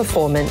Joint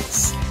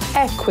Performance,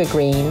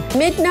 Equigreen,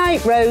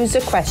 Midnight Rose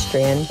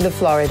Equestrian, the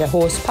Florida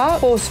Horse Park,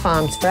 Horse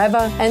Farms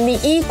Forever, and the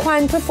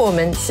Equine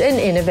Performance and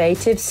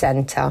Innovative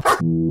Center.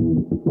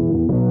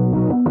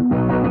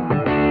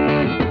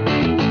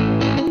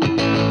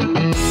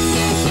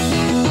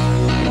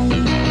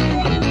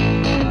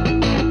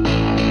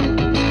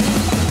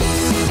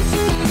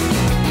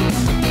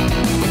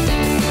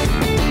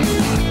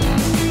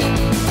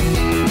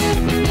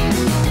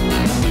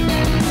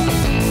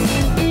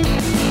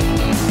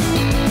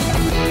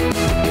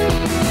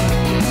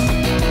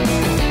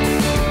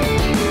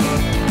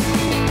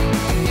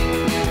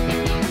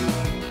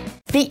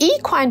 The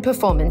Equine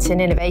Performance and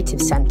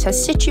Innovative Center,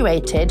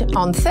 situated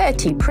on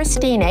 30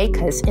 pristine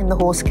acres in the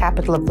horse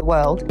capital of the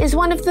world, is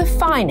one of the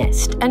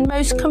finest and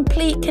most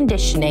complete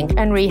conditioning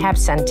and rehab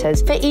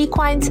centers for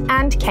equines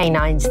and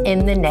canines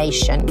in the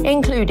nation,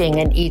 including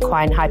an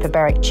equine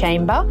hyperbaric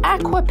chamber,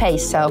 aqua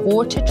pacer,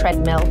 water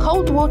treadmill,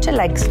 cold water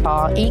leg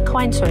spa,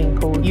 equine swimming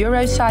pool,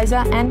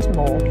 Eurosizer, and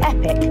more.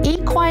 Epic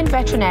equine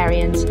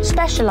veterinarians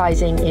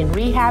specializing in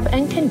rehab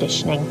and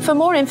conditioning. For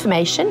more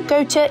information,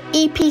 go to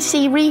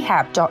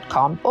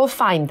epcrehab.com or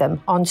find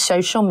them on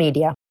social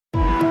media.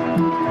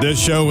 This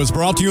show was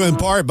brought to you in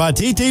part by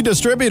TT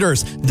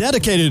Distributors,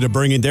 dedicated to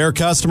bringing their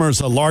customers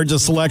the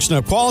largest selection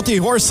of quality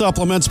horse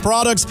supplements,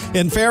 products,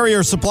 and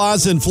farrier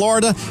supplies in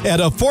Florida at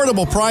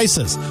affordable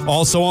prices.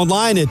 Also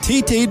online at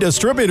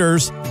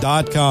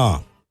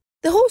ttdistributors.com.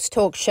 The Horse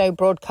Talk Show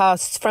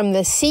broadcasts from the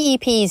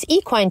CEP's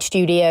Equine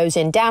Studios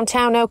in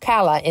downtown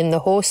Ocala in the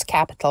horse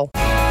capital.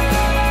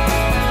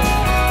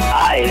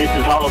 Hi, this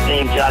is Hall of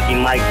Fame jockey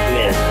Mike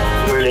Smith.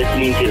 You're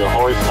listening to the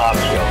Horse Talk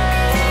Show.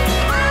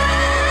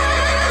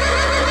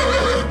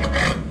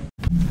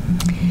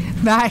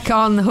 Back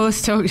on the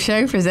Horse Talk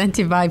Show,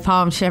 presented by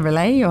Palm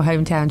Chevrolet, your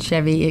hometown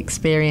Chevy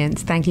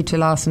experience. Thank you to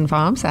Larson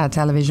Farms, our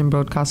television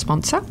broadcast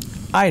sponsor.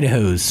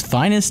 Idaho's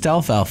finest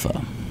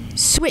alfalfa.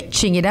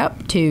 Switching it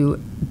up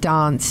to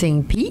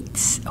Dancing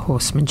Pete's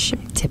Horsemanship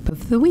Tip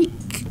of the Week.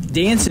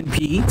 Dancing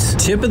Pete's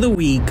Tip of the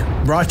Week,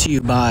 brought to you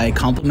by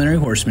Complimentary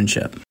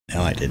Horsemanship.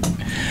 No, I didn't.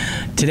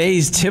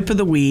 Today's tip of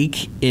the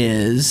week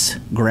is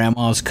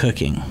Grandma's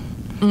cooking.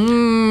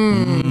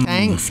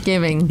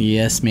 Thanksgiving.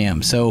 Yes,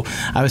 ma'am. So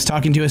I was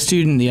talking to a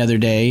student the other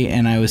day,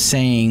 and I was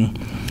saying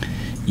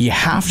you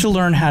have to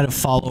learn how to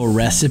follow a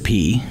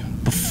recipe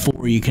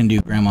before you can do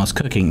Grandma's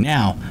cooking.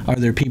 Now, are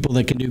there people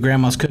that can do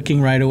Grandma's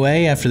cooking right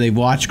away after they've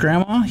watched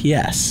Grandma?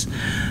 Yes.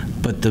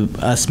 But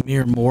us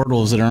mere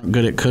mortals that aren't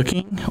good at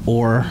cooking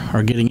or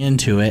are getting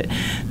into it,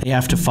 they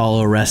have to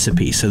follow a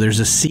recipe. So there's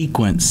a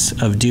sequence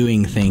of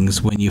doing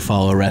things when you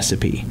follow a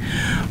recipe.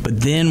 But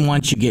then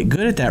once you get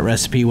good at that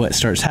recipe, what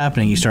starts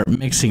happening? You start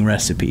mixing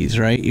recipes,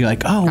 right? You're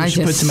like, oh, we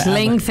should put some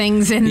sling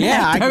things in there.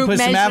 Yeah, I can put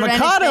some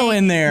avocado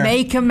in there.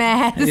 Make a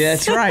mess.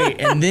 That's right.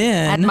 And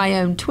then add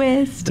my own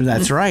twist.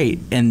 That's right.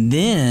 And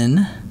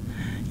then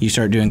you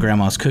start doing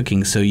Grandma's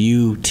cooking. So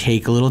you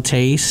take a little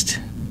taste,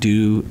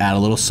 add a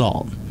little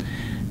salt.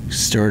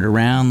 Stir it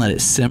around, let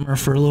it simmer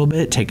for a little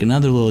bit, take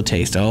another little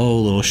taste, a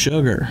little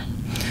sugar.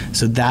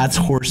 So that's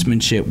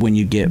horsemanship when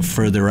you get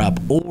further up,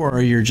 or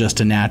you're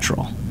just a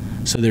natural.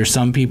 So there's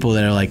some people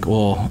that are like,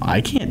 well,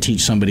 I can't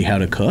teach somebody how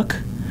to cook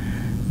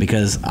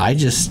because I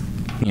just,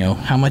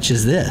 how much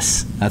is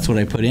this? That's what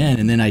I put in,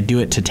 and then I do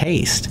it to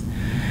taste.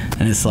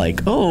 And it's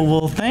like, oh,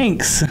 well,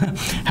 thanks.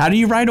 How do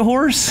you ride a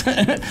horse?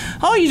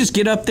 Oh, you just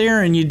get up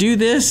there and you do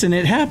this and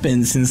it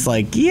happens. And it's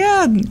like,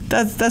 yeah,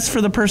 that's for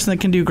the person that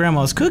can do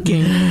Grandma's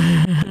cooking.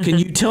 Can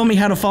you tell me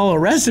how to follow a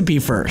recipe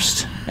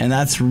first? And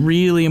that's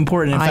really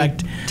important. In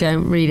fact,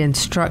 don't read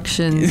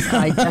instructions.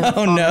 I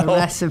don't follow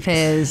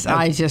recipes.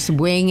 I just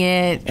wing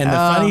it. And the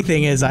funny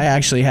thing is, I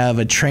actually have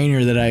a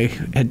trainer that I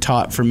had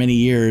taught for many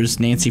years,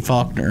 Nancy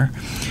Faulkner.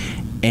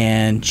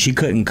 And she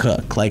couldn't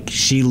cook. Like,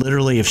 she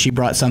literally, if she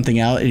brought something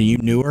out and you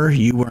knew her,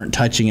 you weren't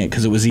touching it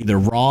because it was either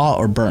raw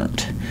or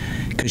burnt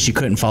because she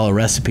couldn't follow a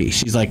recipe.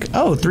 She's like,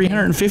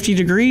 350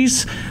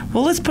 degrees?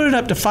 Well, let's put it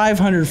up to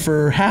 500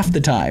 for half the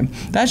time.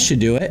 That should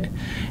do it.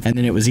 And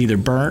then it was either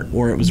burnt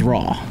or it was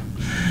raw.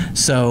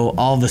 So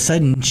all of a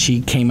sudden, she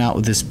came out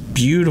with this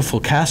beautiful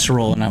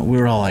casserole, and we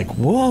were all like,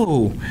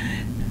 whoa.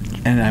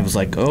 And I was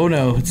like, oh,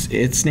 no,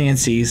 it's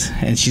Nancy's.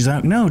 And she's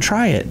like, no,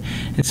 try it.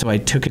 And so I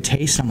took a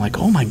taste. And I'm like,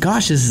 oh, my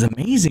gosh, this is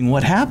amazing.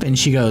 What happened?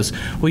 She goes,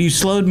 well, you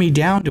slowed me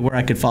down to where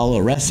I could follow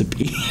a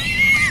recipe.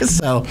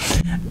 So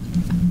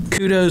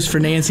kudos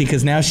for Nancy,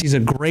 because now she's a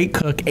great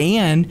cook,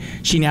 and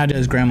she now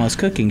does Grandma's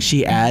cooking.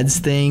 She adds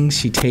things.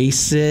 She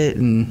tastes it.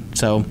 And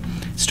so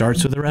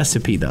Starts with a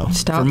recipe, though.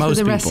 Starts with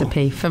a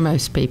recipe for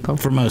most people.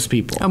 For most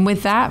people. And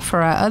with that,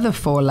 for our other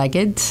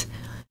four-leggeds,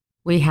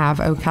 we have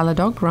Ocala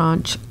Dog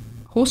Ranch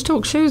Horse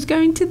Talk Shows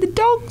going to the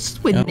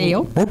dogs with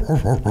Neil.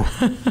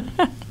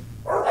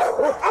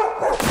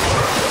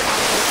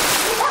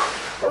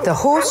 The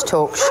Horse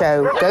Talk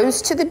Show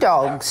goes to the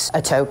dogs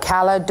at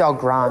Ocala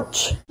Dog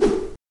Ranch.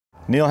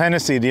 Neil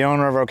Hennessy, the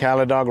owner of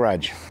Ocala Dog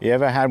Ranch. You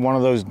ever had one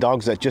of those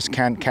dogs that just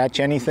can't catch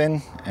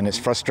anything and it's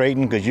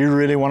frustrating because you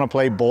really want to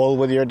play ball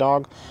with your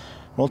dog?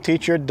 Well,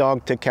 teach your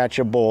dog to catch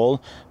a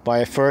ball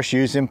by first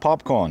using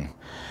popcorn.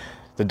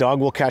 The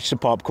dog will catch the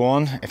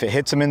popcorn. If it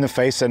hits them in the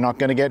face, they're not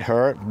going to get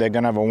hurt. They're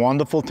going to have a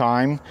wonderful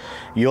time.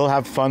 You'll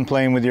have fun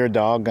playing with your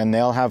dog and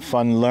they'll have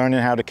fun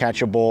learning how to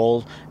catch a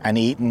ball and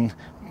eating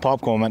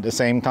popcorn at the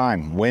same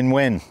time.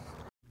 Win-win.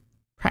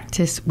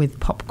 Practice with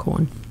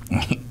popcorn.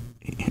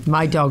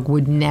 My dog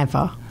would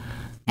never,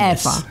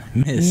 ever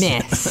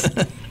miss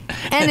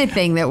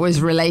anything that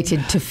was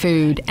related to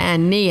food.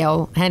 And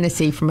Neil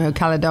Hennessy from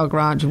Ocala Dog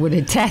Ranch would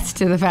attest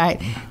to the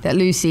fact that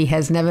Lucy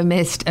has never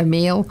missed a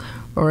meal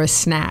or a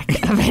snack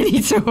of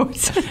any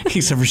sort.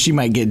 Except for she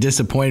might get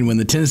disappointed when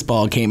the tennis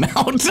ball came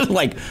out.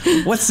 Like,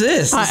 what's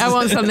this? I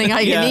want something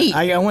I can eat.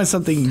 I want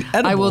something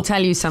edible. I will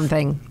tell you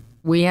something.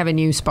 We have a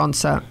new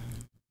sponsor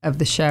of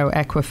the show,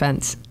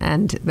 Equifence,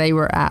 and they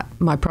were at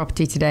my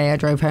property today. I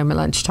drove home at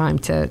lunchtime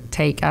to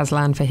take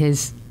Aslan for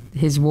his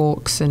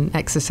walks and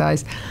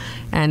exercise,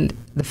 and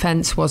the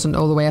fence wasn't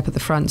all the way up at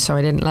the front, so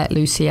I didn't let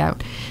Lucy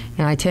out.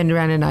 And I turned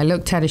around and I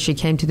looked at her. She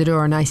came to the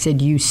door and I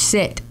said, "You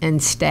sit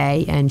and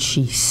stay." And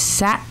she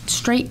sat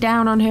straight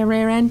down on her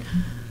rear end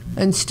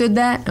and stood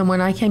there. And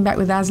when I came back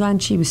with Aslan,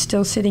 she was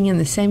still sitting in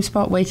the same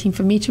spot waiting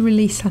for me to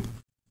release her.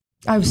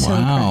 I was so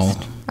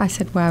impressed. I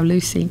said, "Wow,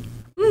 Lucy."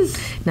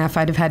 Now, if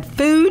I'd have had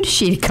food,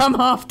 she'd come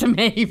after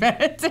me,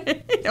 but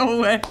it all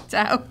worked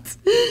out.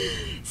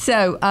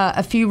 So,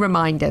 a few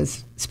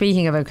reminders.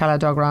 Speaking of Ocala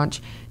Dog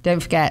Ranch, don't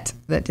forget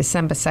that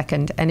December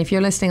 2nd, and if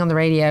you're listening on the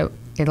radio,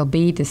 it'll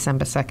be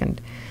December 2nd.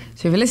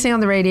 So, if you're listening on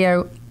the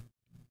radio,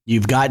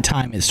 you've got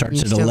time. It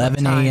starts at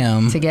 11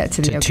 a.m. to get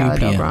to the Ocala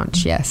Dog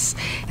Ranch, yes.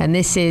 And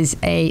this is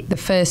the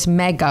first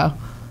mega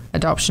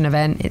adoption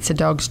event. It's a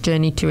dog's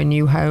journey to a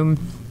new home.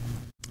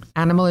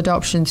 Animal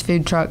adoptions,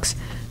 food trucks,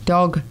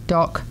 dog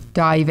dock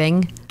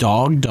diving,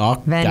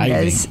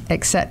 vendors,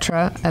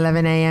 etc.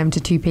 11 a.m.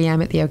 to 2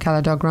 p.m. at the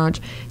Ocala Dog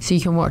Ranch. So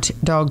you can watch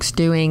dogs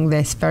doing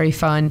this very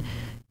fun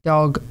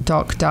dog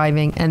dock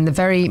diving, and the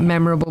very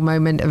memorable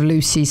moment of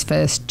Lucy's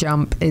first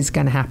jump is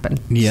going to happen.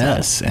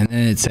 Yes, so. And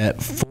then it's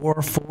at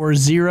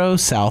 440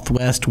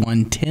 Southwest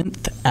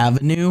 110th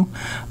Avenue,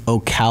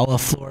 Ocala,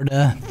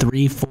 Florida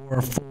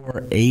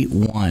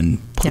 34481.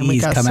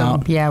 Please come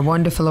out. Yeah,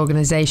 wonderful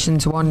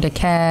organizations, Wonder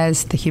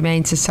Cares, the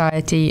Humane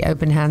Society,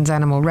 Open Hands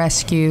Animal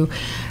Rescue.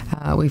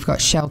 We've got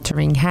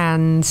Sheltering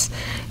Hands,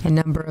 a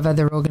number of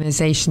other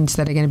organizations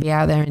that are going to be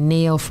out there. And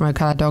Neil from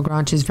Ocala Dog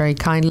Ranch has very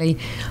kindly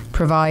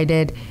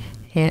provided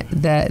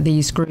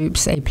these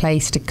groups a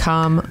place to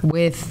come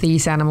with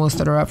these animals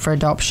that are up for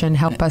adoption.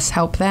 Help us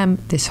help them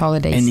this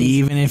holiday season. And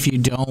even if you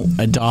don't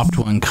adopt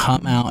one,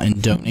 come out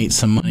and donate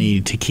some money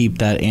to keep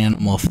that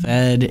animal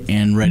fed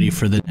and ready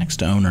for the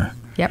next owner.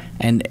 Yep.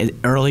 And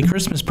early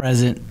Christmas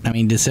present, I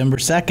mean, December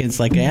 2nd, it's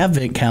like an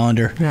advent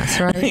calendar. That's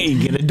right.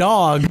 You get a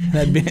dog.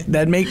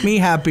 That'd make me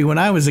happy when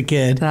I was a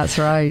kid. That's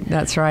right.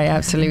 That's right.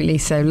 Absolutely.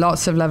 So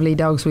lots of lovely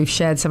dogs. We've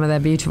shared some of their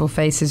beautiful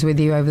faces with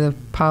you over the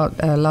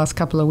last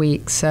couple of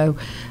weeks. So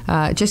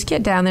just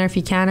get down there if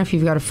you can. If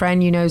you've got a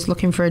friend you know is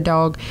looking for a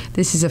dog,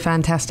 this is a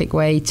fantastic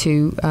way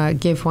to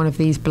give one of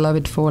these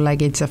beloved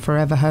four-leggeds a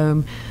forever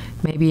home.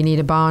 Maybe you need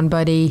a barn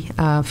buddy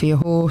for your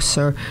horse,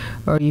 or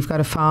you've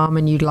got a farm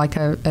and you'd like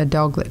a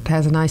dog that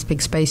has a nice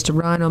big space to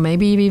run, or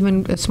maybe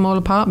even a small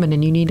apartment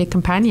and you need a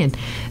companion.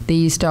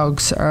 These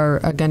dogs are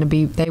going to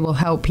be, they will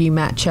help you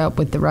match up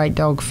with the right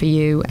dog for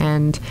you,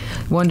 and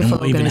wonderful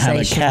organizations. We'll even have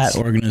a cat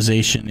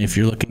organization if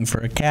you're looking for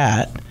a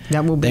cat.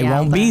 That will be They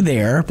won't be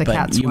there, the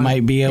but you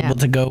might be able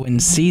to go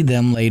and see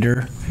them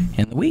later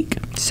in the week.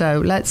 So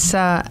let's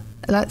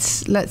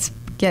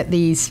get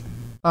these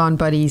barn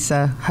buddies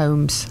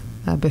homes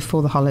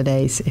before the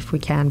holidays, if we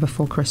can,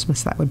 before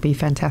Christmas. That would be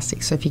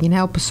fantastic. So if you can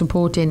help us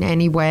support in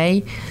any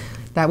way,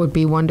 that would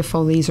be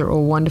wonderful. These are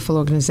all wonderful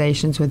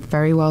organizations with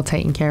very well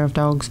taken care of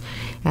dogs,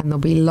 and there'll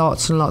be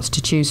lots and lots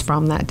to choose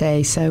from that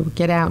day. So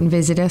get out and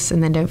visit us,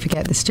 and then don't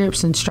forget the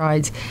Stirrups and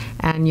Strides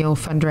annual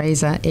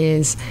fundraiser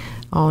is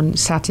on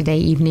Saturday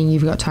evening.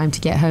 You've got time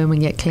to get home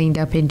and get cleaned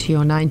up into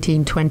your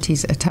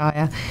 1920s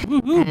attire.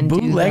 And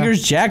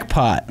bootleggers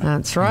jackpot.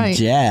 That's right.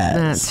 Jazz.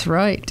 That's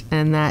right.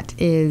 And that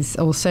is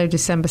also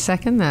December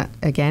 2nd. That,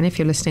 again, if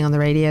you're listening on the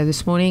radio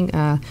this morning,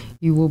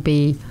 you will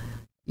be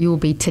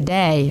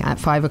today at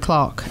 5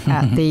 o'clock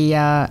at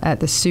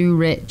the Sue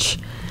Rich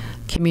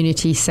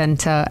Community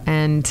Center,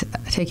 and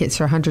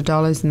tickets are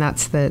 $100, and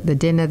that's the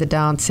dinner, the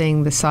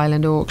dancing, the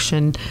silent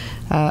auction,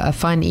 a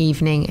fun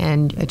evening,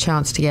 and a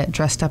chance to get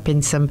dressed up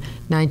in some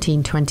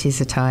 1920s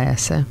attire.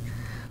 So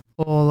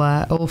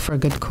all for a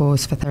good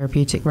cause for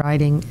therapeutic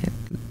riding.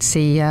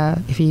 See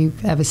if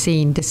you've ever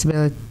seen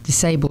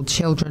disabled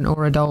children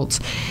or adults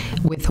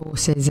with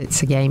horses,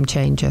 it's a game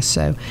changer.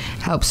 So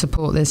help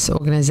support this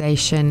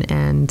organization,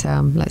 and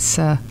let's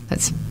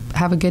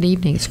have a good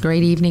evening. It's a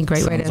great evening,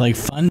 great way to... Sounds like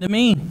fun to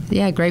me.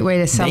 Yeah, great way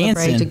to celebrate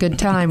Dancing. a good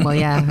time. Well,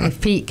 yeah,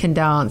 if Pete can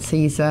dance,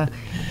 he's a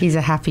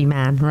happy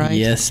man, right?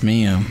 Yes,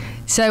 ma'am.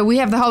 So we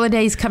have the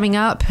holidays coming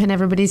up and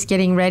everybody's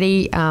getting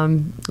ready.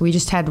 We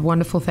just had a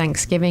wonderful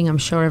Thanksgiving. I'm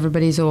sure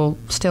everybody's all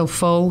still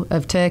full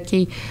of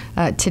turkey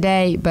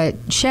today, but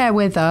share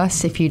with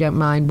us, if you don't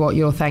mind, what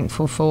you're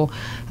thankful for.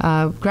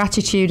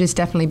 Gratitude has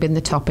definitely been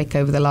the topic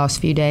over the last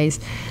few days.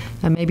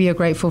 Maybe you're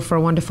grateful for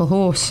a wonderful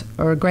horse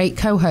or a great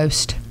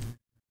co-host.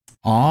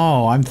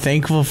 Oh, I'm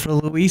thankful for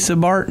Louisa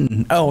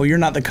Barton. Oh, you're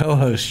not the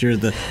co-host, you're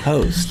the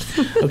host.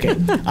 Okay.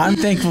 I'm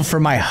thankful for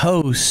my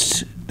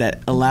host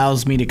that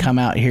allows me to come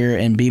out here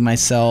and be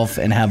myself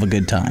and have a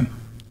good time.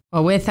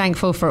 Well, we're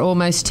thankful for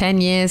almost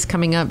 10 years.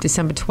 Coming up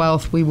December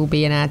 12th, we will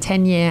be in our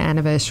 10-year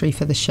anniversary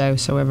for the show,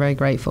 so we're very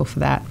grateful for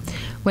that.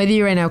 Whether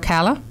you're in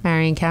Ocala,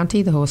 Marion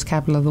County, the horse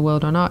capital of the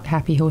world or not,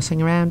 happy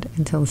horsing around.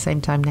 Until the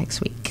same time next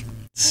week.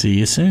 See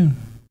you soon.